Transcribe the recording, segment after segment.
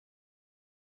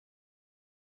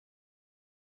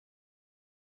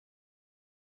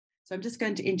So I'm just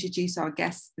going to introduce our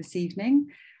guests this evening.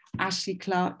 Ashley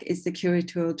Clark is the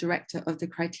Curatorial Director of the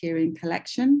Criterion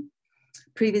Collection.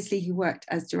 Previously, he worked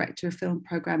as Director of Film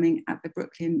Programming at the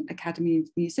Brooklyn Academy of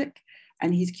Music,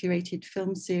 and he's curated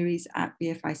film series at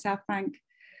BFI South Bank,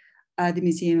 the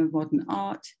Museum of Modern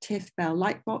Art, TIFF Bell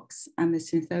Lightbox, and the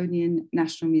Smithsonian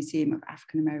National Museum of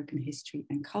African American History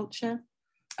and Culture,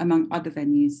 among other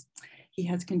venues. He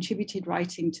has contributed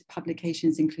writing to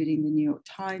publications including the New York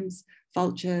Times,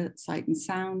 Vulture, Sight and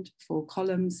Sound, 4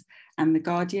 Columns, and The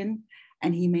Guardian,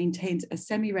 and he maintains a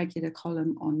semi-regular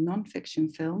column on non-fiction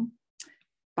film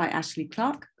by Ashley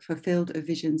Clark for Field of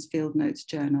Vision's Field Notes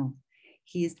Journal.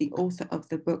 He is the author of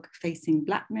the book Facing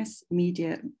Blackness,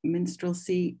 Media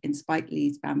Minstrelsy in Spike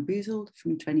Lee's Bamboozled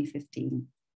from 2015.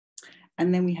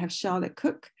 And then we have Charlotte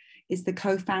Cook, is the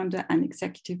co-founder and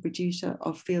executive producer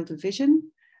of Field of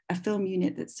Vision, a film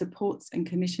unit that supports and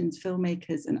commissions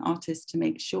filmmakers and artists to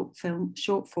make short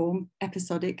form,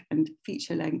 episodic and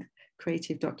feature-length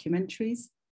creative documentaries.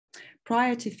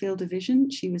 Prior to Field of Vision,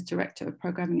 she was director of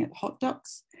programming at Hot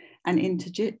Docs. And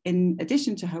in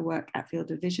addition to her work at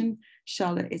Field of Vision,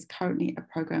 Charlotte is currently a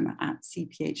programmer at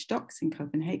CPH Docs in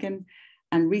Copenhagen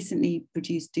and recently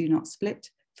produced Do Not Split,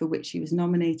 for which she was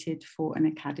nominated for an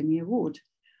Academy Award.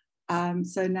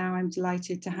 So now I'm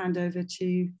delighted to hand over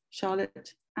to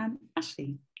Charlotte and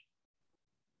Ashley.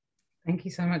 Thank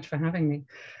you so much for having me.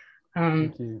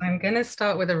 I'm going to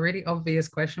start with a really obvious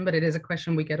question, but it is a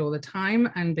question we get all the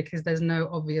time. And because there's no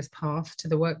obvious path to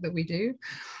the work that we do,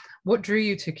 what drew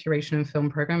you to curation and film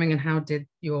programming, and how did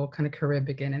your kind of career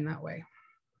begin in that way?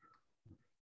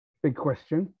 Big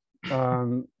question.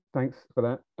 Thanks for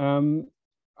that.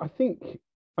 I think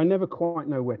I never quite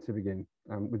know where to begin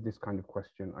with this kind of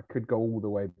question. I could go all the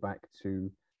way back to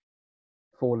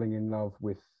falling in love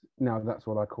with, now that's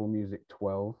what I call music,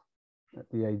 12, at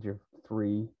the age of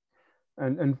 3.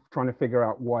 And trying to figure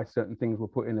out why certain things were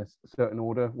put in a certain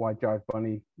order, why Jive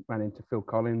Bunny ran into Phil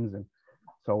Collins and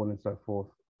so on and so forth.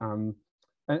 And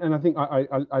I think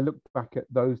I look back at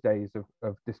those days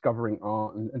of discovering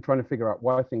art and trying to figure out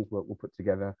why things were put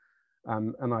together.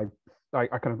 And I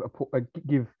kind of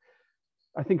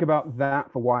I think about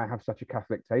that for why I have such a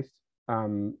Catholic taste.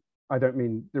 I don't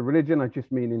mean the religion, I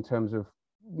just mean in terms of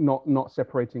not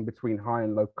separating between high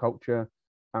and low culture.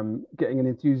 Getting an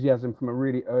enthusiasm from a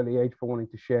really early age for wanting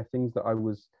to share things that I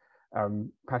was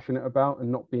passionate about, and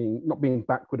not being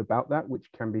backward about that, which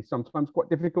can be sometimes quite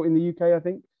difficult in the UK. I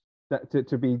think that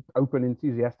to be open,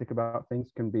 enthusiastic about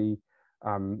things can be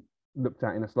looked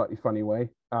at in a slightly funny way.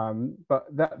 But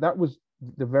that was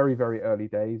the very, very early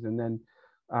days, and then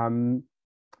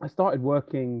I started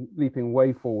working, leaping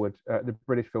way forward, at the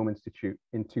British Film Institute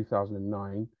in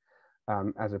 2009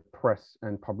 as a press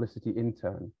and publicity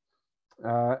intern.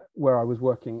 Where I was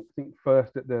working, I think,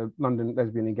 first at the London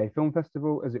Lesbian and Gay Film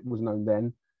Festival, as it was known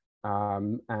then,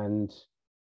 and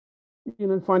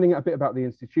finding out a bit about the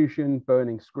institution,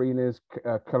 burning screeners,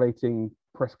 collating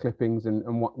press clippings, and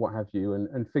what have you,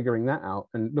 and figuring that out,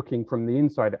 and looking from the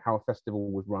inside at how a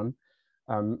festival was run,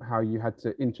 how you had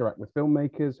to interact with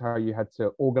filmmakers, how you had to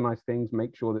organize things,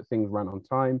 make sure that things ran on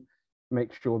time,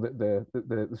 make sure that the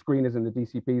screeners and the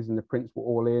DCPs and the prints were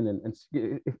all in, and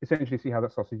essentially see how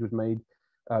that sausage was made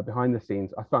behind the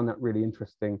scenes. I found that really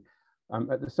interesting.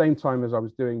 At the same time as I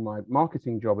was doing my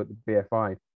marketing job at the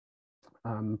BFI,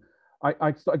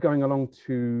 I started going along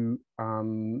to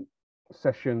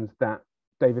sessions that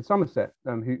David Somerset,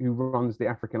 who runs the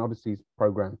African Odysseys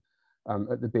program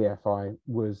at the BFI,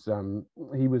 was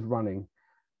running.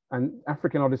 And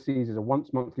African Odysseys is a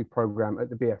once monthly program at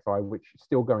the BFI, which is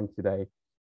still going today,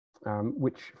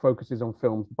 which focuses on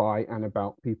films by and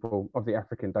about people of the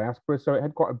African diaspora. So it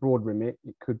had quite a broad remit.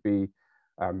 It could be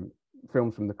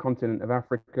films from the continent of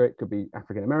Africa. It could be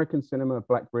African American cinema,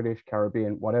 Black, British,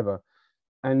 Caribbean, whatever.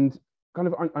 And kind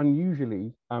of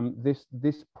unusually,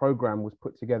 this program was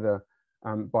put together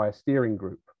by a steering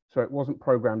group. So it wasn't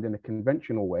programmed in a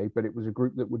conventional way, but it was a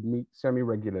group that would meet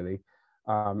semi-regularly.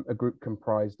 A group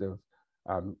comprised of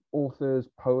authors,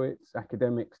 poets,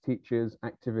 academics, teachers,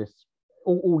 activists,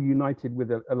 all united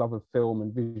with a love of film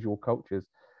and visual cultures.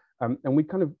 And we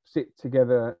kind of sit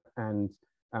together and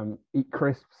eat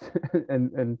crisps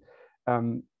and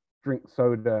drink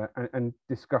soda and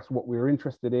discuss what we were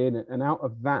interested in. And out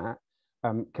of that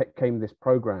came this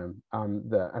program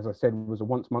that, as I said, was a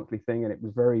once monthly thing, and it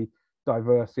was very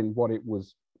diverse in what it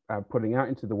was putting out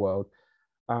into the world.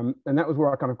 And that was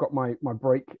where I kind of got my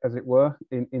break, as it were,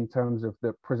 in terms of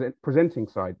the presenting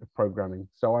side of programming.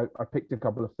 So I picked a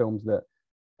couple of films that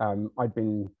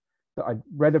I'd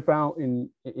read about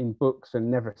in books and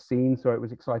never seen. So it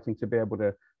was exciting to be able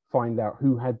to find out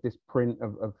who had this print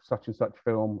of such and such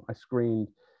film. I screened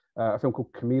a film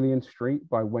called Chameleon Street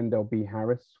by Wendell B.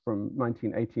 Harris from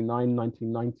 1989,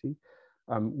 1990,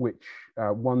 which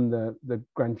won the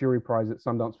Grand Jury Prize at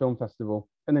Sundance Film Festival,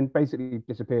 and then basically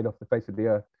disappeared off the face of the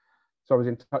earth. So I was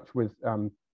in touch with,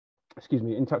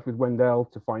 in touch with Wendell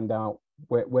to find out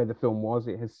where the film was.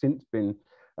 It has since been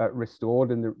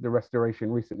restored, and the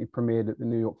restoration recently premiered at the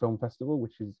New York Film Festival,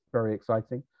 which is very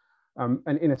exciting.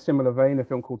 And in a similar vein, a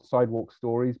film called Sidewalk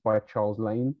Stories by Charles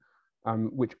Lane,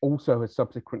 which also has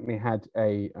subsequently had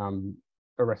a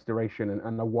restoration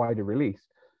and a wider release.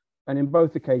 And in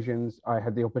both occasions, I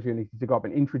had the opportunity to go up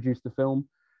and introduce the film,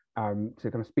 to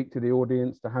kind of speak to the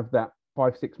audience, to have that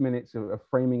 5-6 minutes of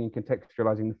framing and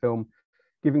contextualizing the film,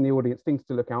 giving the audience things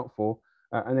to look out for,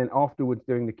 and then afterwards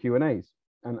doing the Q&As.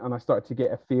 And I started to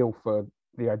get a feel for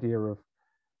the idea of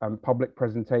public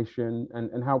presentation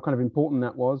and how kind of important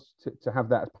that was to have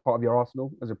that as part of your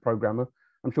arsenal as a programmer.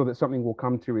 I'm sure that something we'll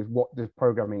come to is, what does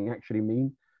programming actually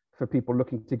mean for people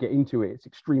looking to get into it? It's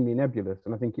extremely nebulous,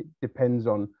 and I think it depends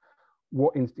on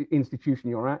what institution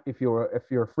you're at. If you're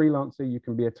a freelancer, you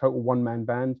can be a total one-man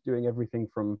band doing everything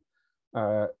from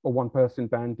a one-person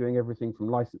band doing everything from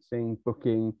licensing,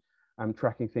 booking,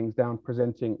 tracking things down,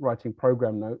 presenting, writing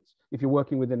program notes. If you're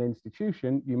working with an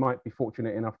institution, you might be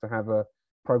fortunate enough to have a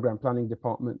program planning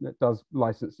department that does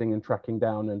licensing and tracking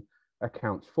down and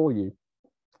accounts for you.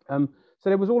 So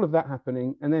there was all of that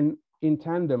happening. And then in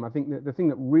tandem, I think that the thing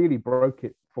that really broke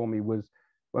it for me was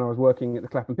when I was working at the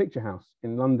Clapham Picture House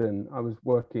in London. I was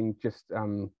working just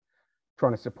trying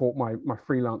to support my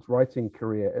freelance writing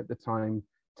career at the time,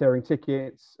 tearing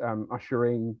tickets,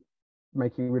 ushering,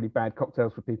 making really bad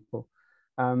cocktails for people.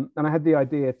 And I had the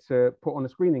idea to put on a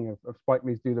screening of Spike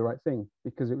Lee's Do the Right Thing,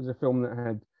 because it was a film that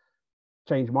had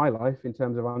changed my life in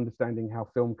terms of understanding how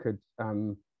film could,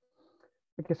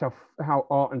 I guess how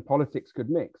art and politics could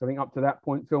mix. I think up to that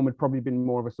point, film had probably been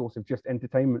more of a source of just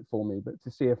entertainment for me, but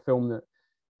to see a film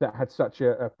that had such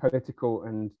a political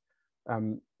and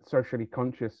socially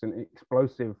conscious and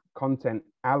explosive content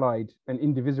allied and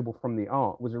indivisible from the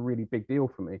art was a really big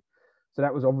deal for me. So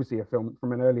that was obviously a film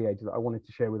from an early age that I wanted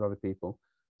to share with other people.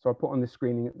 So I put on this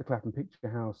screening at the Clapham Picture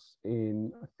House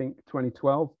in, I think,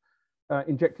 2012,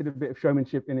 injected a bit of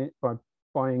showmanship in it by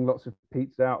buying lots of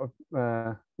pizza out of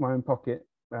my own pocket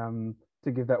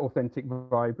to give that authentic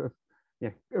vibe of,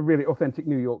 a really authentic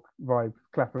New York vibe,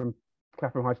 Clapham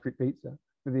High Street pizza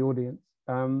for the audience.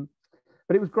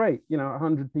 But it was great,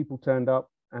 100 people turned up,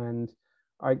 and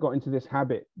I got into this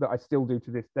habit that I still do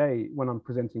to this day when I'm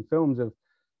presenting films of,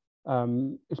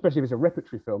 especially if it's a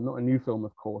repertory film, not a new film,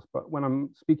 of course, but when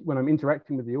I'm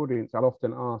interacting with the audience, I'll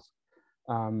often ask,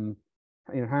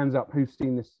 hands up, who's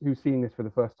seeing this for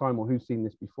the first time, or who's seen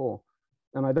this before.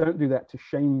 And I don't do that to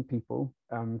shame people,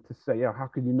 to say, how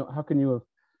can you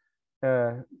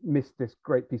have missed this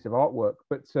great piece of artwork?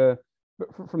 But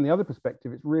from the other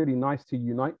perspective, it's really nice to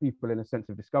unite people in a sense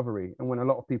of discovery. And when a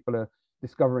lot of people are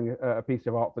discovering a piece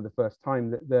of art for the first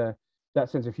time, that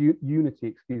sense of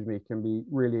unity, can be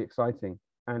really exciting.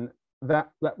 And that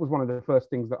was one of the first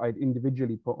things that I'd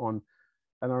individually put on.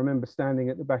 And I remember standing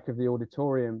at the back of the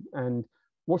auditorium and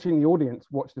watching the audience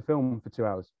watch the film for 2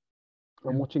 hours,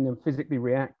 and watching them physically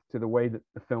react to the way that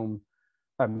the film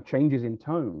changes in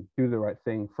tone, Do the Right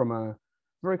Thing, from a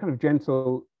very kind of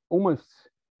gentle, almost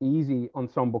easy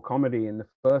ensemble comedy in the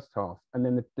first half, and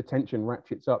then the tension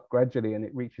ratchets up gradually and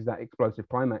it reaches that explosive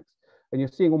climax. And you're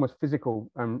seeing almost physical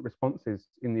responses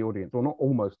in the audience, or not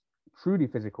almost, truly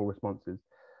physical responses,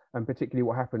 and particularly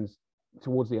what happens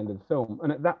towards the end of the film.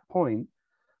 And at that point,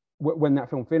 when that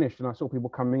film finished and I saw people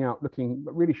coming out looking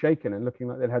really shaken and looking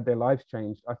like they'd had their lives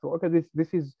changed, I thought, okay,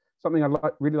 this is something I'd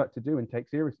really like to do and take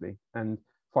seriously and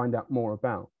find out more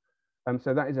about.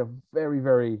 So that is a very,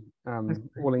 very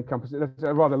all-encompassing, that's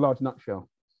a rather large nutshell.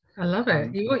 I love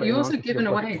it. You also given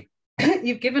away,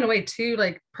 you've given away two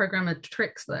programmer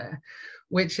tricks there,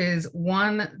 which is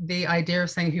one, the idea of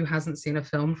saying who hasn't seen a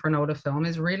film for an older film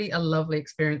is really a lovely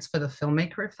experience for the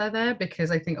filmmaker if they're there,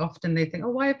 because I think often they think,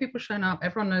 why are people showing up?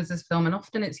 Everyone knows this film, and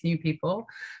often it's new people.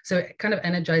 So it kind of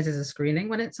energizes a screening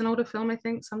when it's an older film, I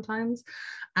think, sometimes.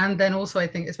 And then also I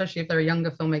think, especially if there are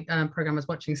younger programmers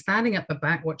watching, standing at the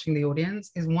back watching the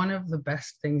audience is one of the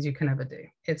best things you can ever do.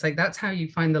 It's that's how you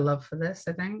find the love for this,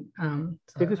 I think.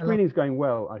 So if the screening is going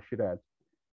well, I should add.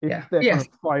 If they're kind of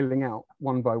filing out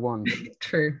one by one,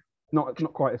 true, not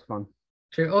quite as fun.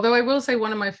 True. Although I will say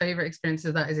one of my favorite experiences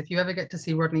of that is if you ever get to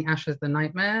see Rodney Asher's The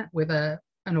Nightmare with an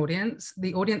audience,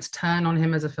 the audience turn on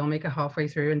him as a filmmaker halfway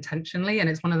through intentionally, and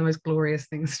it's one of the most glorious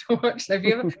things to watch. So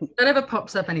if that ever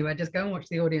pops up anywhere, just go and watch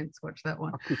the audience watch that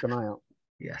one. I'll keep an eye out.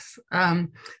 Yes.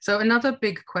 So another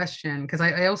big question, because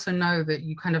I also know that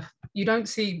you don't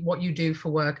see what you do for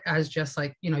work as just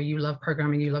like, you love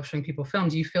programming, you love showing people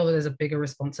films. You feel that there's a bigger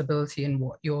responsibility in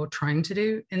what you're trying to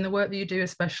do in the work that you do,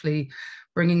 especially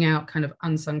bringing out kind of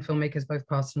unsung filmmakers, both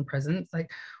past and present. Like,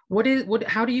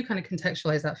 how do you kind of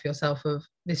contextualize that for yourself, of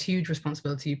this huge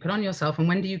responsibility you put on yourself, and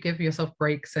when do you give yourself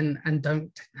breaks and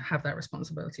don't have that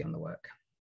responsibility on the work?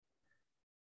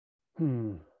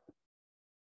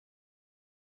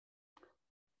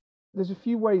 There's a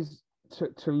few ways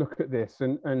to look at this,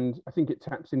 and I think it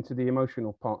taps into the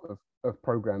emotional part of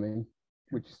programming,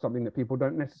 which is something that people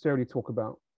don't necessarily talk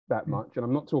about that much. And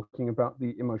I'm not talking about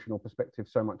the emotional perspective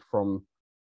so much from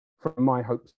my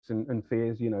hopes and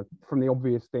fears, from the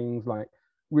obvious things like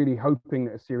really hoping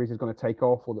that a series is going to take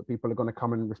off, or that people are going to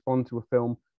come and respond to a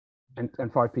film, and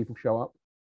 5 people show up.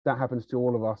 That happens to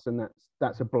all of us, and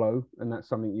that's a blow, and that's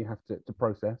something you have to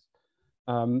process.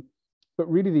 But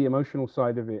really the emotional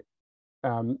side of it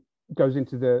goes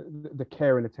into the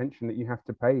care and attention that you have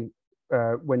to pay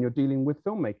when you're dealing with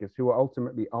filmmakers who are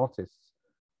ultimately artists,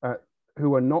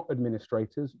 who are not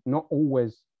administrators, not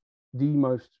always the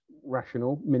most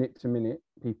rational minute to minute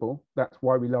people. That's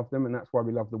why we love them, and that's why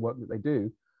we love the work that they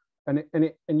do.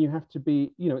 And you have to be,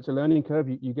 it's a learning curve.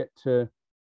 You get to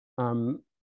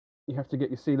you have to get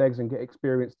your sea legs and get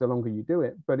experience the longer you do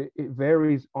it. But it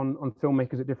varies on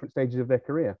filmmakers at different stages of their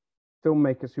career.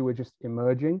 Filmmakers who are just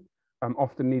emerging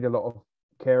often need a lot of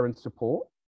care and support,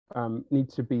 need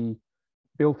to be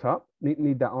built up,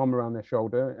 need that arm around their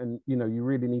shoulder. And, you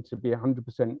really need to be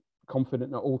 100%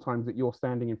 confident at all times that you're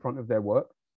standing in front of their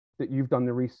work, that you've done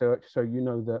the research, so you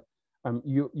know that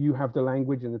you have the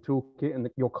language and the toolkit, and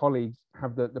that your colleagues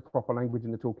have the proper language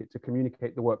and the toolkit to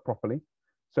communicate the work properly.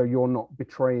 So you're not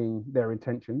betraying their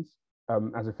intentions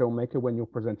as a filmmaker when you're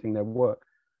presenting their work.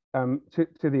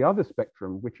 To the other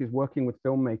spectrum, which is working with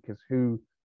filmmakers who,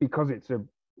 because it's a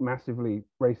massively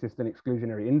racist and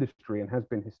exclusionary industry, and has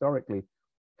been historically,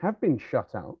 have been shut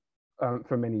out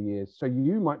for many years. So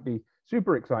you might be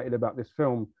super excited about this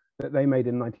film that they made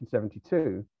in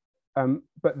 1972,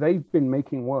 but they've been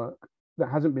making work that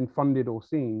hasn't been funded or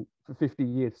seen for 50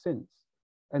 years since.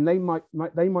 And they might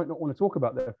not want to talk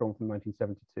about their film from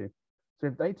 1972. So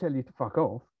if they tell you to fuck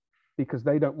off because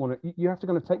they don't want to, you have to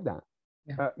kind of take that.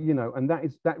 Yeah. And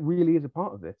that really is a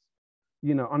part of this.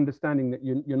 Understanding that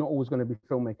you're not always going to be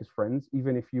filmmakers' friends,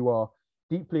 even if you are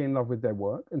deeply in love with their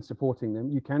work and supporting them.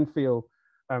 You can feel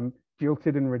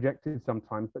jilted and rejected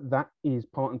sometimes, but that is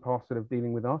part and parcel of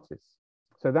dealing with artists.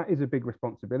 So that is a big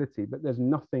responsibility, but there's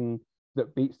nothing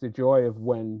that beats the joy of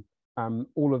when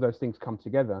all of those things come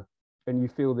together, and you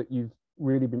feel that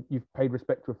you've paid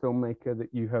respect to a filmmaker, that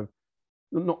you have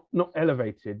not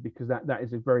elevated, because that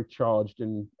is a very charged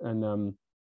and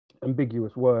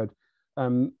ambiguous word,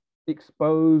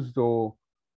 exposed or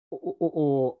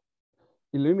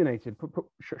illuminated,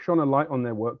 shone a light on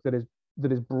their work that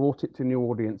has brought it to new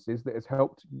audiences, that has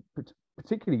helped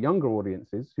particularly younger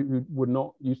audiences who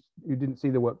didn't see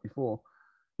the work before,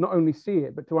 not only see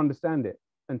it, but to understand it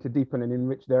and to deepen and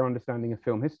enrich their understanding of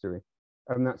film history.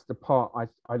 And that's the part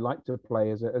I like to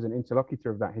play as an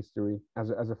interlocutor of that history, as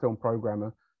a film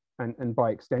programmer, and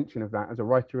by extension of that, as a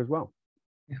writer as well.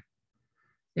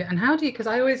 Yeah, and how do you, because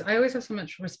I always have so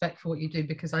much respect for what you do,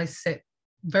 because I sit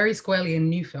very squarely in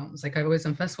new films. Like, I always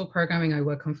on festival programming, I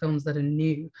work on films that are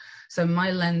new. So my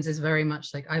lens is very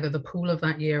much like either the pool of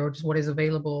that year or just what is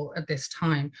available at this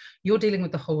time. You're dealing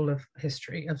with the whole of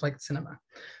history of like cinema.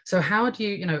 So how do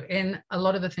you, in a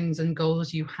lot of the things and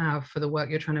goals you have for the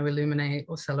work you're trying to illuminate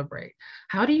or celebrate,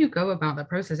 how do you go about that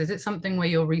process? Is it something where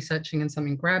you're researching and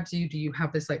something grabs you? Do you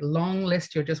have this like long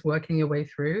list you're just working your way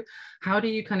through? How do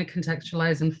you kind of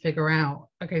contextualize and figure out,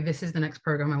 okay, this is the next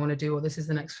program I want to do, or this is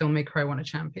the next filmmaker I want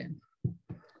to champion?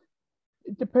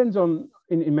 It depends on,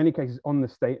 in many cases, on the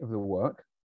state of the work,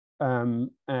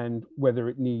 and whether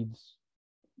it needs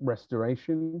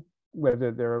restoration,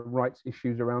 whether there are rights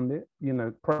issues around it.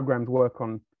 Programs work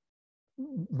on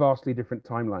vastly different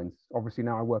timelines. Obviously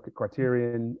now I work at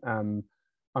Criterion.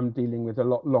 I'm dealing with a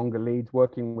lot longer leads,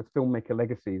 working with filmmaker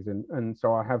legacies, and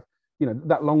so I have,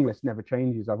 that long list never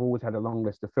changes. I've always had a long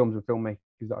list of films and filmmakers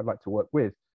that I'd like to work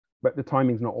with, but the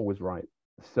timing's not always right.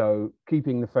 So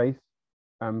keeping the faith,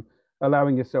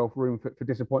 allowing yourself room for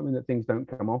disappointment that things don't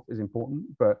come off is important.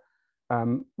 But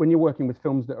when you're working with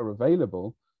films that are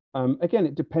available, again,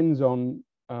 it depends on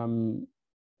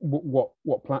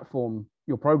what platform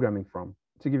you're programming from.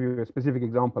 To give you a specific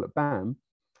example, at BAM,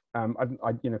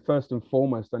 first and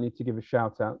foremost, I need to give a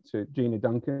shout out to Gina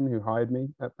Duncan, who hired me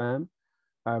at BAM,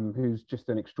 who's just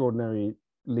an extraordinary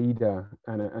leader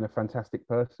and a fantastic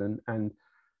person. And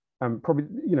Probably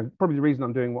the reason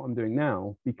I'm doing what I'm doing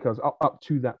now, because up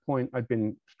to that point, I'd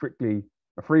been strictly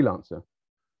a freelancer.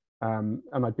 And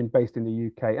I've been based in the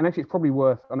UK. And actually, it's probably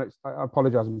worth, I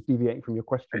apologize, I'm deviating from your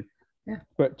question,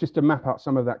 but just to map out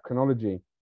some of that chronology.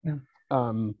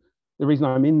 The reason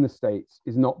I'm in the States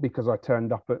is not because I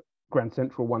turned up at Grand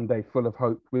Central one day full of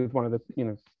hope with one of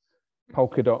the,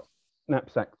 polka dot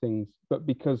knapsack things, but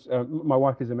because my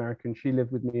wife is American. She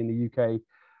lived with me in the UK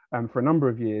for a number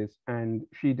of years, and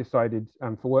she decided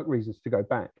for work reasons to go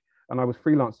back. And I was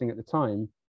freelancing at the time,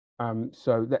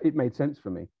 so that it made sense for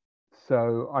me.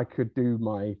 So I could do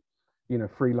my,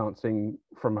 freelancing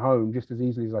from home just as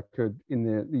easily as I could in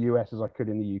the US as I could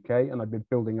in the UK. And I've been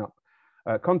building up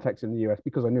contacts in the US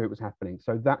because I knew it was happening.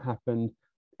 So that happened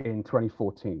in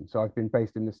 2014. So I've been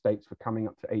based in the States for coming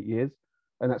up to 8 years.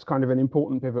 And that's kind of an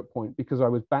important pivot point, because I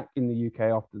was back in the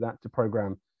UK after that to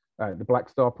program the Black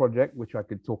Star project, which I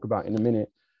could talk about in a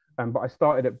minute. But I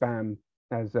started at BAM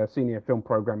as a senior film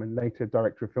programmer and later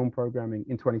director of film programming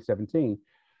in 2017.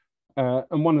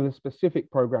 And one of the specific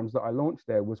programs that I launched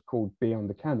there was called Beyond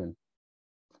the Canon.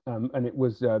 And it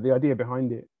was, the idea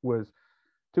behind it was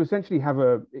to essentially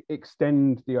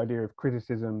extend the idea of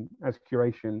criticism as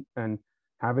curation, and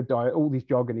have all these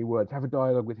jargony words, have a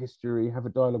dialogue with history, have a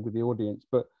dialogue with the audience,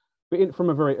 but from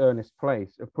a very earnest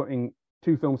place of putting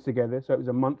two films together. So it was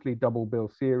a monthly double bill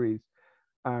series.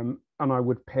 And I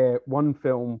would pair one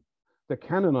film, the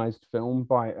canonized film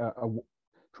by a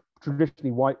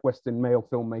traditionally white Western male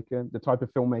filmmaker, the type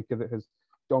of filmmaker that has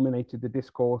dominated the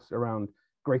discourse around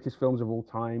greatest films of all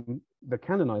time, the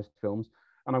canonized films.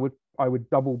 And I would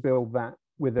double bill that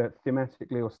with a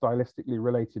thematically or stylistically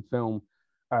related film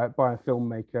by a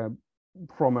filmmaker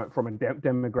from a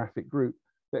demographic group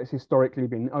that has historically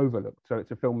been overlooked. So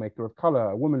it's a filmmaker of color,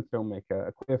 a woman filmmaker,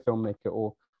 a queer filmmaker,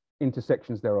 or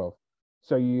intersections thereof.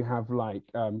 So you have like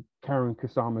Karen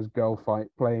Kusama's Girl Fight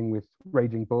playing with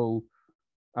Raging Bull,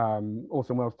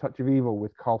 Orson Welles' Touch of Evil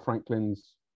with Carl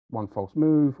Franklin's One False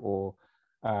Move, or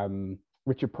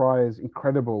Richard Pryor's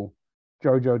incredible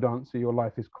Jojo Dancer, Your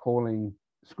Life is Calling,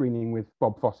 screening with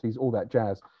Bob Fosse's All That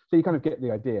Jazz. So you kind of get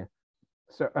the idea.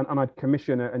 So, and I'd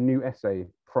commission a new essay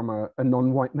from a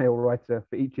non-white male writer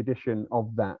for each edition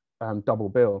of that double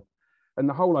bill. And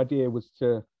the whole idea was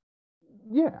to,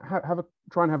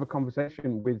 try and have a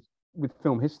conversation with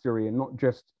film history, and not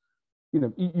just,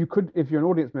 you could, if you're an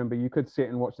audience member, you could sit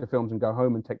and watch the films and go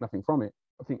home and take nothing from it.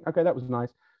 I think, okay, that was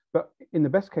nice. But in the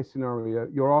best case scenario,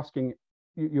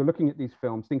 you're looking at these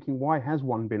films thinking, why has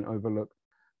one been overlooked?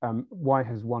 Why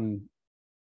has one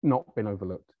not been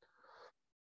overlooked?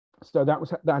 So that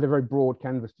had a very broad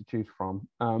canvas to choose from.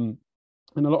 And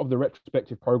a lot of the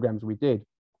retrospective programs we did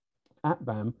at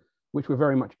BAM, which were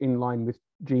very much in line with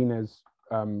Gina's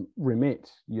remit,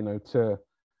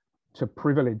 to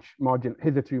privilege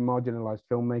hitherto marginalized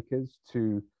filmmakers,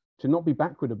 to not be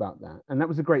backward about that. And that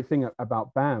was a great thing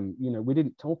about BAM. We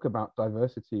didn't talk about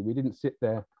diversity. We didn't sit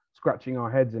there scratching our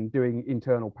heads and doing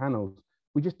internal panels.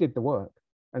 We just did the work.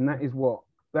 And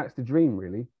that's the dream,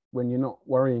 really. When you're not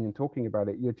worrying and talking about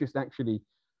it, you're just actually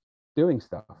doing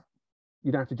stuff.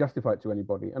 You don't have to justify it to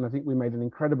anybody. And I think we made an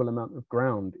incredible amount of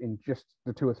ground in just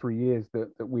the 2 or 3 years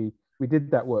that we did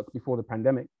that work before the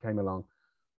pandemic came along.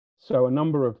 So a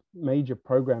number of major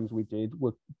programs we did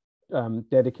were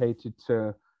dedicated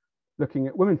to looking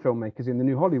at women filmmakers in the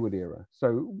New Hollywood era.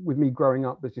 So with me growing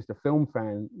up as just a film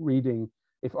fan,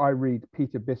 if I read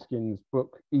Peter Biskin's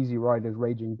book, Easy Riders,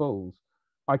 Raging Bulls,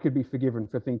 I could be forgiven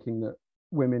for thinking that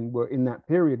women were in that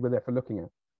period were there for looking at.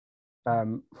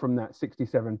 From that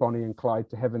 67 Bonnie and Clyde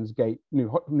to Heaven's Gate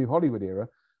New Hollywood era.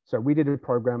 So we did a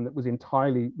program that was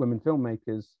entirely women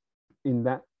filmmakers in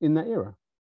that era.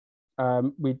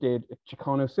 We did a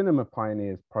Chicano Cinema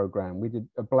Pioneers program. We did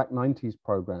a Black 90s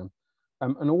program.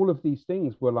 And all of these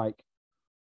things were like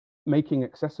making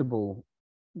accessible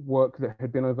work that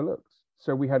had been overlooked.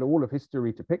 So we had all of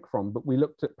history to pick from, but we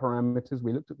looked at parameters,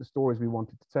 we looked at the stories we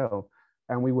wanted to tell,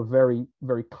 and we were very,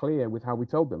 very clear with how we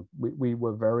told them. We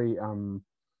were very,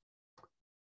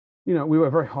 we were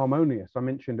very harmonious. I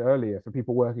mentioned earlier, for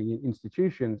people working in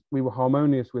institutions, we were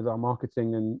harmonious with our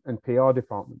marketing and PR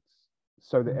departments,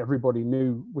 so that everybody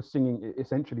was singing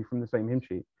essentially from the same hymn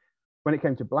sheet. When it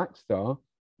came to Black Star,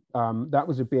 that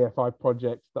was a BFI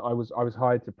project that I was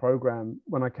hired to program.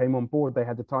 When I came on board, they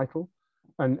had the title,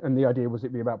 and the idea was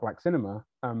it'd be about Black cinema.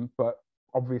 But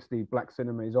obviously, Black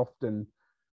cinema is often,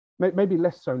 maybe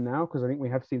less so now, because I think we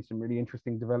have seen some really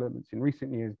interesting developments in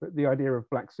recent years. But the idea of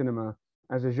Black cinema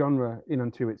as a genre in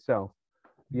unto itself,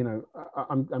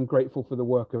 I'm grateful for the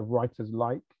work of writers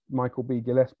like Michael B.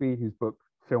 Gillespie, whose book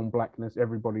Film Blackness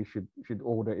everybody should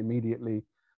order immediately.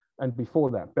 and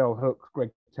before that, Bell Hooks,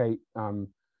 Greg Tate,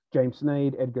 James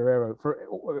Snade, Ed Guerrero,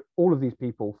 for all of these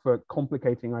people for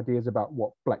complicating ideas about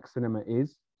what Black cinema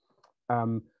is.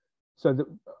 So that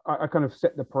I kind of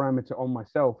set the parameter on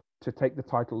myself to take the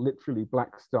title literally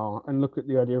Black Star and look at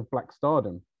the idea of Black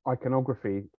Stardom,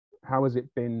 iconography. How has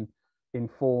it been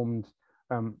informed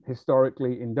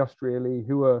historically, industrially?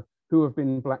 Who have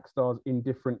been Black stars in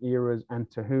different eras and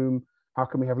to whom? How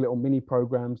can we have little mini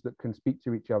programs that can speak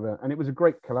to each other? And it was a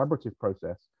great collaborative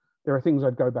process. There are things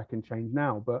I'd go back and change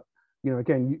now, but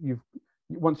again,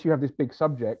 once you have this big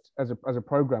subject as a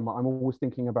programmer, I'm always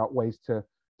thinking about ways to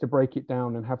break it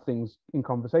down and have things in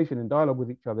conversation and dialogue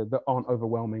with each other that aren't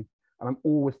overwhelming. And I'm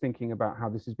always thinking about how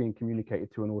this is being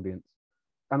communicated to an audience.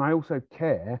 And I also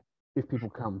care if people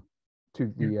come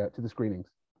to the screenings.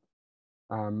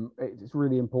 It's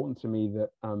really important to me that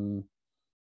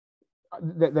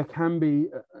that there can be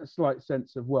a slight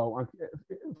sense of, well,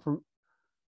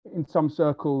 in some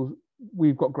circles,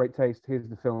 we've got great taste, here's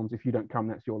the films, if you don't come,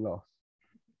 that's your loss,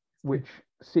 which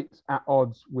sits at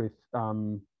odds with,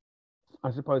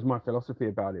 I suppose, my philosophy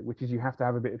about it, which is you have to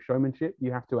have a bit of showmanship,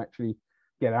 you have to actually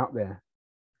get out there.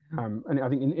 And I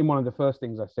think in one of the first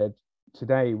things I said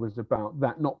today was about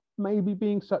that not maybe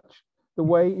being such the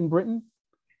way in Britain,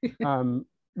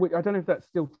 which I don't know if that's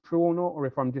still true or not, or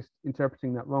if I'm just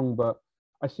interpreting that wrong, but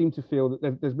I seem to feel that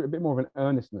there's a bit more of an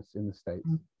earnestness in the States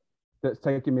that's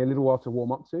taken me a little while to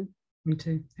warm up to. Me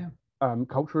too, yeah.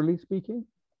 Culturally speaking,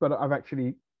 but I've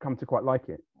actually come to quite like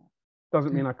it.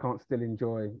 Doesn't mean I can't still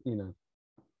enjoy,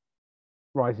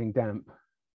 Rising Damp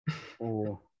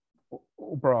or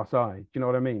Brass Eye. Do you know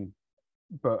what I mean?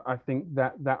 But I think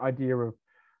that idea of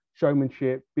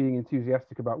showmanship, being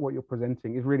enthusiastic about what you're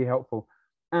presenting is really helpful.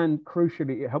 And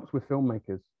crucially, it helps with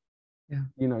filmmakers. Yeah.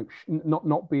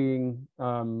 Not being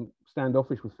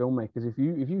standoffish with filmmakers.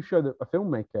 If you show that a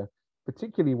filmmaker,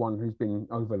 particularly one who's been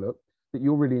overlooked, that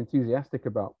you're really enthusiastic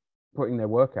about putting their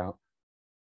work out,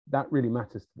 that really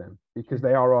matters to them, because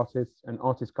they are artists, and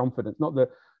artist confidence, not that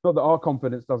our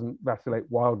confidence doesn't vacillate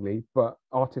wildly, but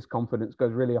artist confidence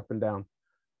goes really up and down,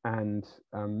 and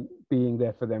being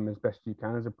there for them as best you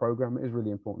can as a programmer is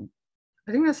really important.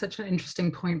 I think that's such an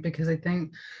interesting point, because I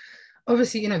think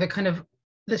obviously,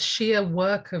 the sheer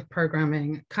work of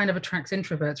programming kind of attracts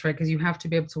introverts, right? Because you have to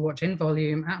be able to watch in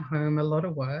volume at home, a lot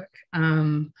of work.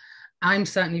 I'm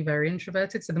certainly very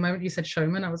introverted. So the moment you said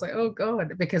showman, I was like, oh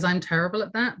God, because I'm terrible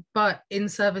at that. But in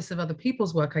service of other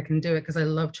people's work, I can do it because I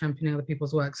love championing other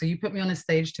people's work. So you put me on a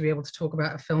stage to be able to talk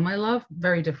about a film I love,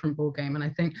 very different ballgame. And I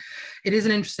think it is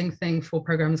an interesting thing for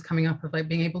programs coming up of like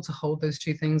being able to hold those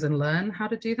two things and learn how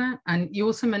to do that. And you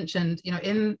also mentioned,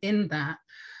 in that,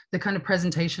 the kind of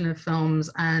presentation of films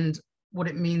and what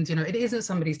it means, it isn't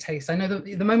somebody's taste. I know that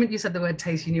the moment you said the word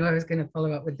taste, you knew I was going to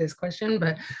follow up with this question,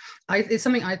 but it's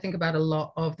something I think about a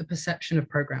lot, of the perception of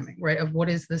programming, right? Of what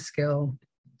is the skill.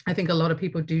 I think a lot of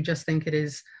people do just think it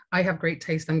is, I have great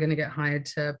taste, I'm going to get hired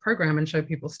to program and show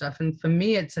people stuff. And for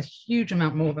me, it's a huge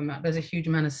amount more than that. There's a huge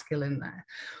amount of skill in there.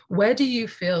 Where do you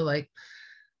feel like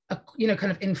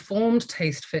kind of informed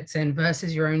taste fits in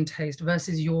versus your own taste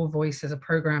versus your voice as a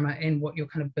programmer in what you're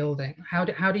kind of building? How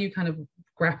do you kind of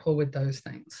grapple with those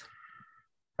things?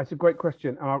 That's a great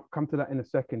question, and I'll come to that in a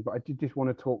second, but I did just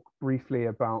want to talk briefly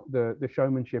about the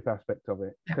showmanship aspect of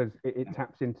it, because it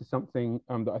taps into something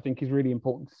that I think is really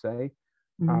important to say.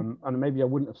 And maybe I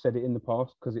wouldn't have said it in the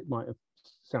past because it might have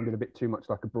sounded a bit too much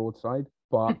like a broadside,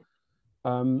 but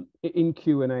in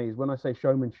Q&As, when I say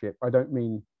showmanship, I don't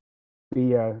mean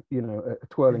be a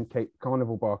twirling Cape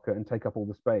Carnival barker and take up all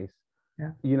the space.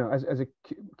 As a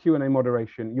Q&A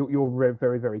moderation, you're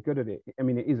very, very good at it. I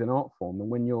mean, it is an art form, and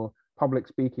when you're public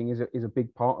speaking is a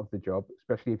big part of the job,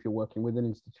 especially if you're working with an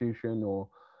institution or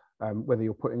whether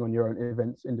you're putting on your own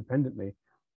events independently.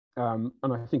 And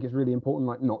I think it's really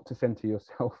important, not to center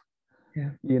yourself.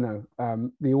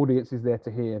 The audience is there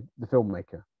to hear the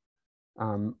filmmaker.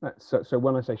 So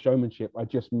when I say showmanship, I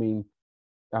just mean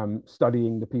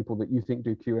studying the people that you think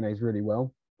do Q&As really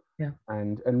well.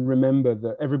 And remember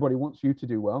that everybody wants you to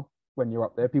do well when you're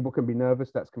up there. People can be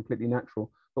nervous, that's completely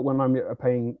natural. But when I'm a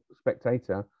paying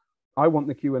spectator, I want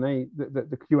the Q&A,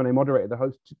 the Q&A moderator, the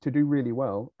host, to do really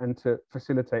well and to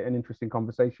facilitate an interesting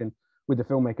conversation with the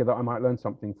filmmaker that I might learn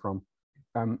something from.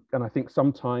 And I think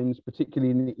sometimes,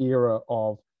 particularly in the era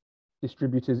of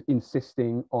distributors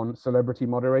insisting on celebrity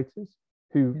moderators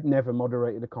who never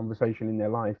moderated a conversation in their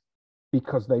life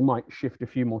because they might shift a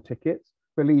few more tickets,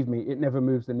 believe me, it never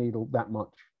moves the needle that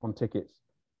much on tickets.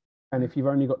 And if you've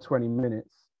only got 20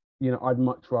 minutes, I'd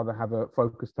much rather have a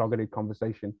focused, targeted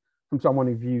conversation from someone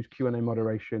who views Q&A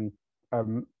moderation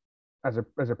as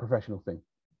a professional thing.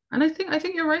 And I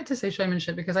think you're right to say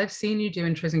showmanship, because I've seen you do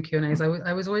intros and Q&As.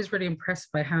 I was always really impressed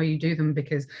by how you do them,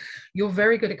 because you're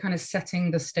very good at kind of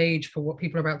setting the stage for what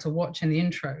people are about to watch in the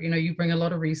intro. You know, you bring a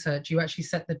lot of research, you actually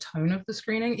set the tone of the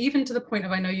screening, even to the point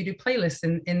of, I know you do playlists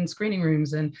in screening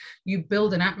rooms, and you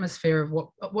build an atmosphere of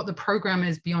what the program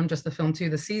is beyond just the film to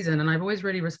the season. And I've always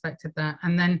really respected that.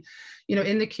 And then, you know,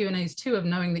 in the Q&As too, of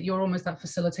knowing that you're almost that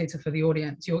facilitator for the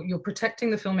audience. You're protecting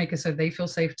the filmmaker so they feel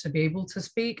safe to be able to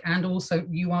speak, and also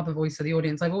you are the voice of the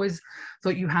audience. I've always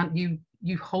thought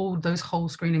you hold those whole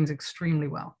screenings extremely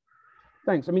well.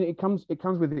 Thanks. I mean, it comes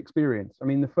with experience. I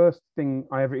mean, the first thing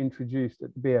I ever introduced at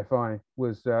the BFI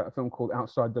was a film called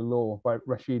Outside the Law by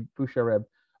Rashid Bouchareb.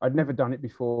 I'd never done it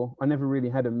before. I never really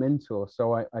had a mentor,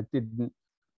 so I didn't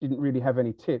really have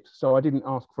any tips. So I didn't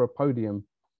ask for a podium.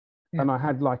 Yeah. And I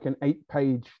had like an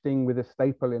 8-page thing with a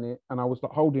staple in it, and I was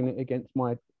like holding it against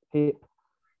my hip,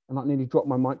 and I nearly dropped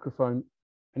my microphone.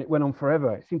 And it went on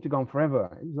forever. It seemed to go on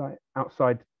forever. It was like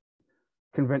outside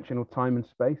conventional time and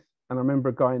space. And I remember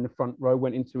a guy in the front row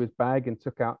went into his bag and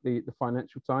took out the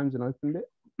Financial Times and opened it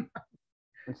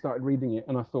and started reading it.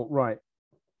 And I thought, right,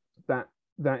 that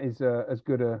is as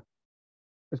good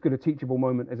a teachable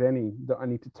moment as any, that I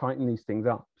need to tighten these things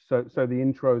up. So the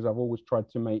intros I've always tried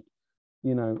to make,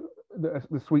 you know,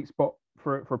 the sweet spot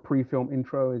for a pre-film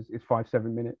intro is 5-7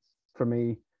 minutes for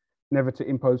me. Never to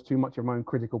impose too much of my own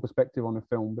critical perspective on a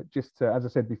film, but just to, as I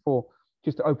said before,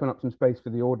 just to open up some space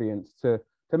for the audience to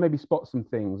maybe spot some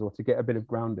things or to get a bit of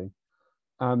grounding.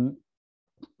 But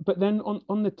then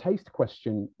on the taste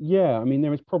question, yeah, I mean,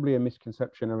 there is probably a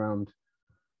misconception around,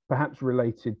 perhaps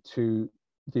related to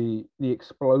the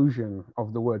explosion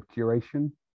of the word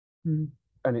curation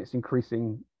and its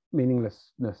increasing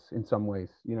meaninglessness in some ways.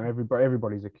 You know,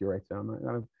 everybody's a curator.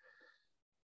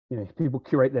 You know, people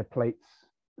curate their plates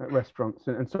at restaurants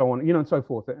and so on, you know, and so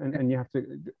forth, and you have to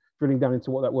drilling down into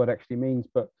what that word actually means.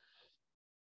 But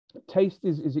taste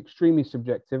is extremely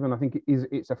subjective, and I think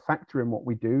it's a factor in what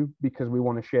we do because we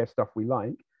want to share stuff we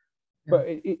like. Yeah. But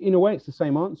in a way, it's the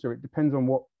same answer. It depends on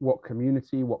what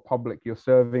community, what public you're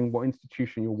serving, what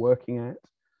institution you're working at,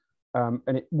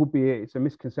 and it's a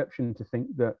misconception to think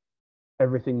that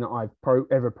everything that I've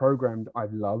ever programmed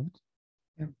I've loved.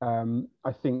 Yeah.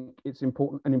 I think it's an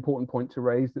important point to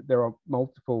raise that there are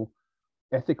multiple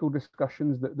ethical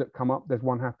discussions that come up. There's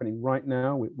one happening right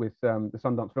now with the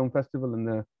Sundance Film Festival and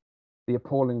the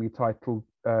appallingly titled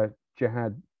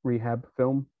Jihad Rehab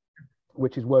film,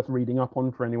 which is worth reading up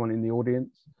on for anyone in the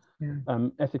audience. Yeah.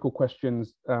 Ethical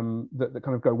questions that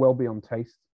kind of go well beyond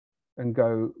taste and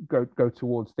go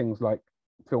towards things like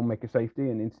filmmaker safety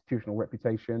and institutional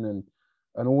reputation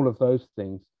and all of those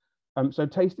things. So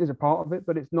taste is a part of it,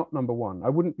 but it's not number one. I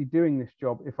wouldn't be doing this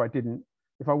job if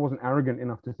I wasn't arrogant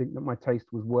enough to think that my taste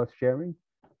was worth sharing,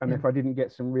 and if I didn't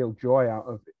get some real joy out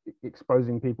of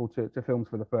exposing people to films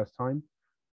for the first time.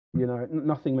 You know,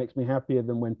 nothing makes me happier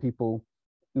than when people,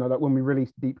 you know, like when we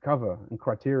released Deep Cover and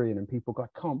Criterion, and people go,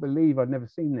 I can't believe I'd never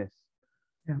seen this.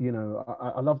 Yeah. You know,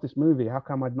 I love this movie. How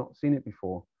come I'd not seen it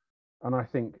before? And I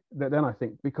think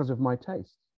because of my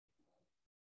taste.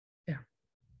 Yeah.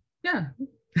 Yeah.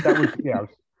 That was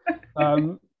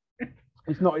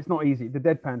it's not easy. The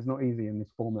deadpan's not easy in this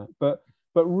format, but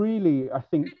really I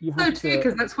think you have to,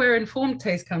 because that's where informed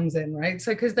taste comes in, right?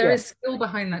 So because there is skill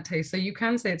behind that taste, so you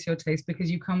can say it's your taste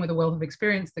because you come with a wealth of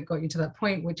experience that got you to that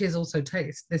point, which is also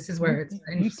taste. This is where it's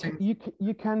interesting.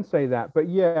 You can say that, but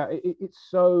yeah,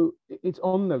 it's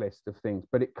on the list of things,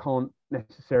 but it can't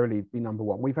necessarily be number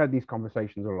one. We've had these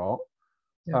conversations a lot,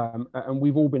 and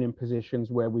we've all been in positions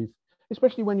where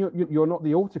especially when you're not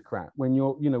the autocrat, when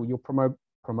you're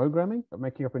programming, I'm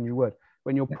making up a new word,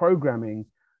 when you're programming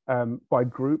by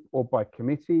group or by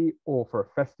committee or for a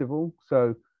festival.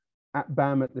 So at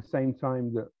BAM, at the same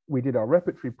time that we did our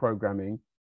repertory programming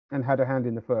and had a hand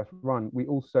in the first run, we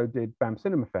also did BAM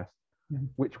Cinema Fest,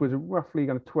 which was a roughly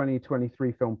kind of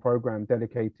 23 film program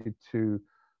dedicated to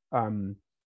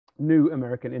new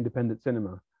American independent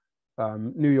cinema,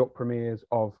 New York premieres,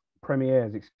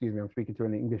 excuse me, I'm speaking to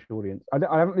an English audience. I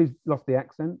haven't really lost the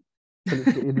accent, but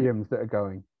it's the idioms that are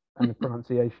going and the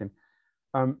pronunciation.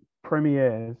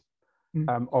 Premieres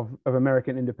of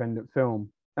American independent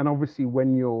film. And obviously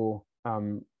when you're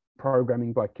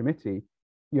programming by committee,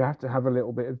 you have to have a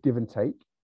little bit of give and take.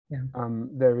 Yeah.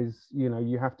 There is, you know,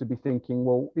 you have to be thinking,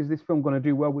 well, is this film going to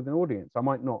do well with an audience? I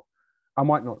might not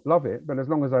love it, but as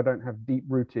long as I don't have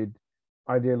deep-rooted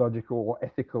ideological or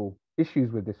ethical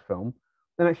issues with this film,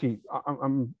 then actually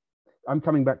I'm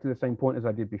coming back to the same point as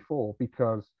I did before,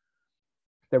 because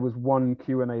there was one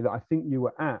Q&A that I think you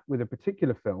were at with a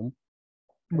particular film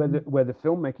where the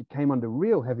filmmaker came under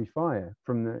real heavy fire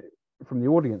from the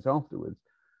audience afterwards,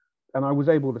 And I was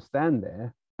able to stand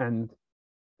there and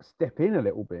step in a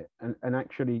little bit and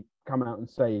actually come out and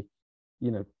say,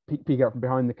 you know, peek out from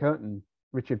behind the curtain,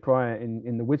 Richard Pryor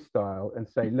in the Wiz style, and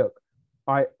say, look,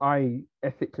 I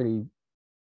ethically,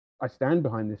 I stand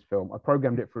behind this film. I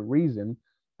programmed it for a reason,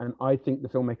 and I think the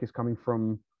filmmaker is coming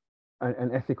from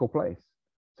an ethical place.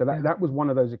 So that was one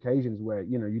of those occasions where,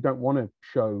 you know, you don't want to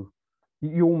show,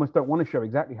 you almost don't want to show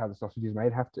exactly how the sausage is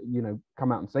made, have to, you know,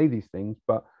 come out and say these things,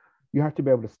 but you have to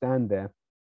be able to stand there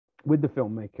with the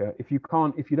filmmaker. If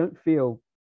you don't feel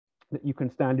that you can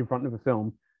stand in front of a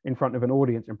film, in front of an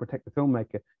audience and protect the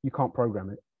filmmaker, you can't program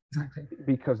it. Exactly.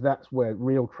 Because that's where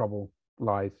real trouble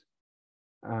lies.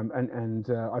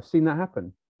 I've seen that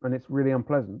happen, and it's really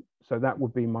unpleasant. So that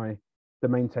would be the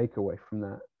main takeaway from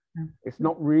that. Yeah. It's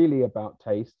not really about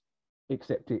taste,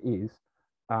 except it is.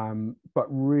 But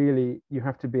really, you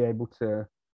have to be able to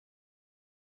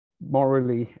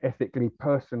morally, ethically,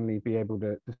 personally be able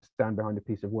to stand behind a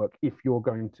piece of work if you're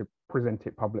going to present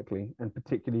it publicly, and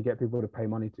particularly get people to pay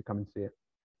money to come and see it.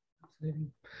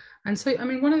 Absolutely. And so, I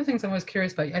mean, one of the things I was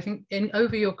curious about, I think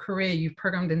over your career, you've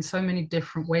programmed in so many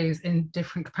different ways, in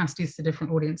different capacities to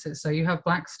different audiences. So you have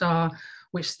Black Star,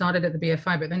 which started at the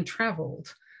BFI, but then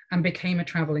traveled and became a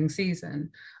traveling season.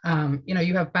 You know,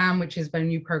 you have BAM, which is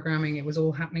venue programming. It was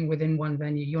all happening within one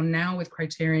venue. You're now with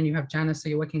Criterion, you have Janice, so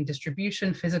you're working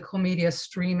distribution, physical media,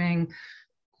 streaming.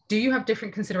 Do you have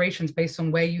different considerations based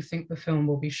on where you think the film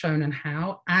will be shown and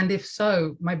how? And if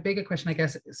so, my bigger question, I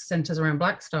guess, centers around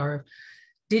Black Star.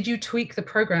 Did you tweak the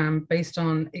program based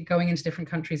on it going into different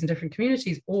countries and different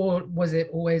communities, or was it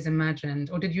always imagined?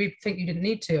 Or did you think you didn't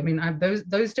need to? I mean,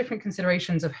 those different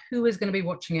considerations of who is going to be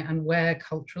watching it and where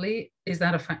culturally, is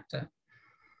that a factor?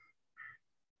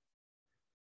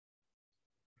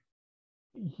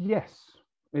 Yes.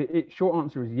 Short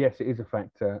answer is yes, it is a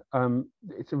factor.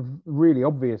 It's a really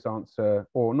obvious answer,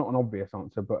 or not an obvious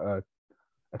answer, but a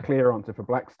clear answer for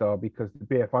Black Star, because the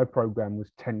BFI program was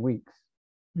 10 weeks.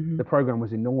 Mm-hmm. The program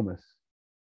was enormous,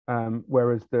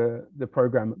 whereas the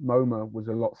program at MoMA was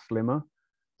a lot slimmer.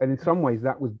 And in some ways,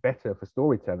 that was better for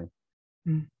storytelling.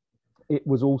 Mm. It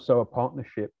was also a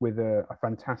partnership with a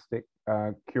fantastic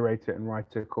curator and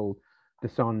writer called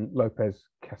Desan Lopez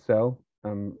Casel,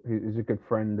 who is a good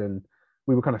friend. And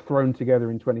we were kind of thrown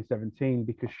together in 2017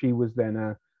 because she was then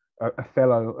a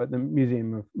fellow at the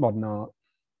Museum of Modern Art,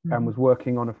 mm-hmm. and was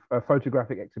working on a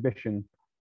photographic exhibition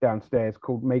downstairs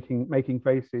called Making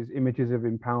Faces, Images of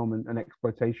Empowerment and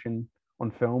Exploitation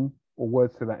on Film, or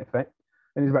words to that effect.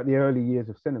 And it's about the early years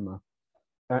of cinema.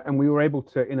 And we were able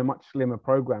to, in a much slimmer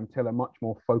program, tell a much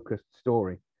more focused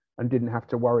story, and didn't have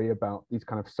to worry about these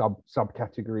kind of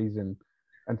subcategories and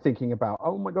thinking about,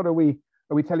 oh my God, are we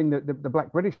telling the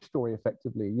Black British story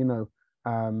effectively? You know,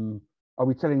 are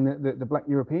we telling the Black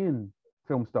European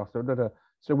film stuff?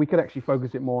 So we could actually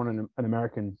focus it more on an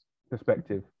American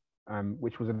perspective,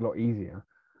 which was a lot easier.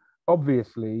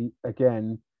 Obviously,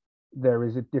 again, there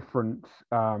is a different,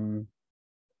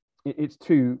 it's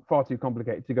far too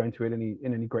complicated to go into it in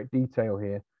any great detail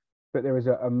here, but there is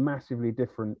a massively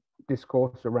different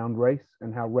discourse around race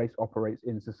and how race operates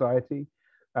in society,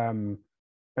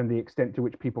 and the extent to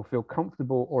which people feel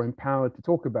comfortable or empowered to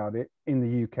talk about it in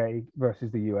the UK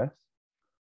versus the US.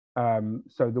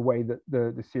 So the way that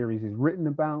the series is written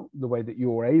about, the way that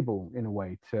you're able, in a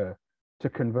way, to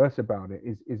converse about it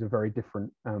is a very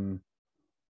different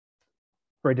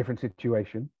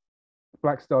situation.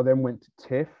 Black Star then went to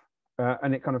TIFF,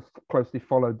 and it kind of closely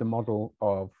followed the model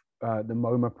of the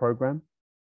MoMA program.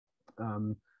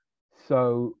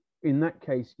 So in that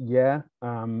case, yeah,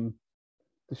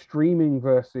 the streaming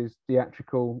versus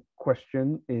theatrical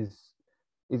question is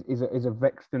a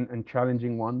vexed and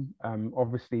challenging one.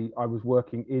 Obviously, I was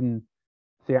working in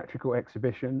theatrical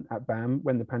exhibition at BAM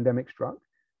when the pandemic struck,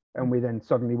 and we then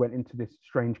suddenly went into this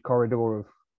strange corridor of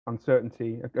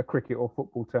uncertainty, a cricket or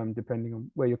football term, depending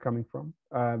on where you're coming from,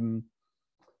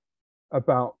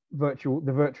 about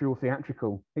the virtual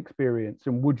theatrical experience.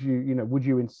 And would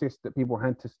you insist that people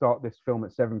had to start this film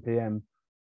at 7 p.m.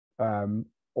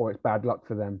 Or it's bad luck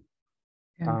for them?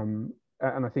 Yeah.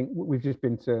 And I think we've just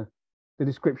been to, the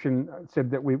description said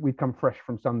that we'd come fresh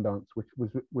from Sundance, which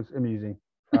was amusing.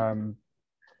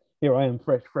 Here I am,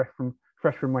 fresh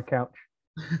from my couch.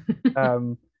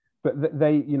 But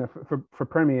they, for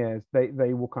premieres,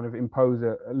 they will kind of impose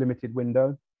a limited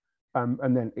window,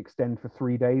 and then extend for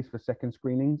 3 days for second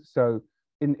screenings. So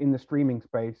in the streaming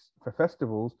space for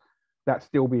festivals, that's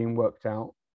still being worked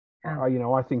out. Yeah.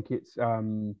 I think it's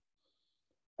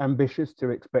ambitious to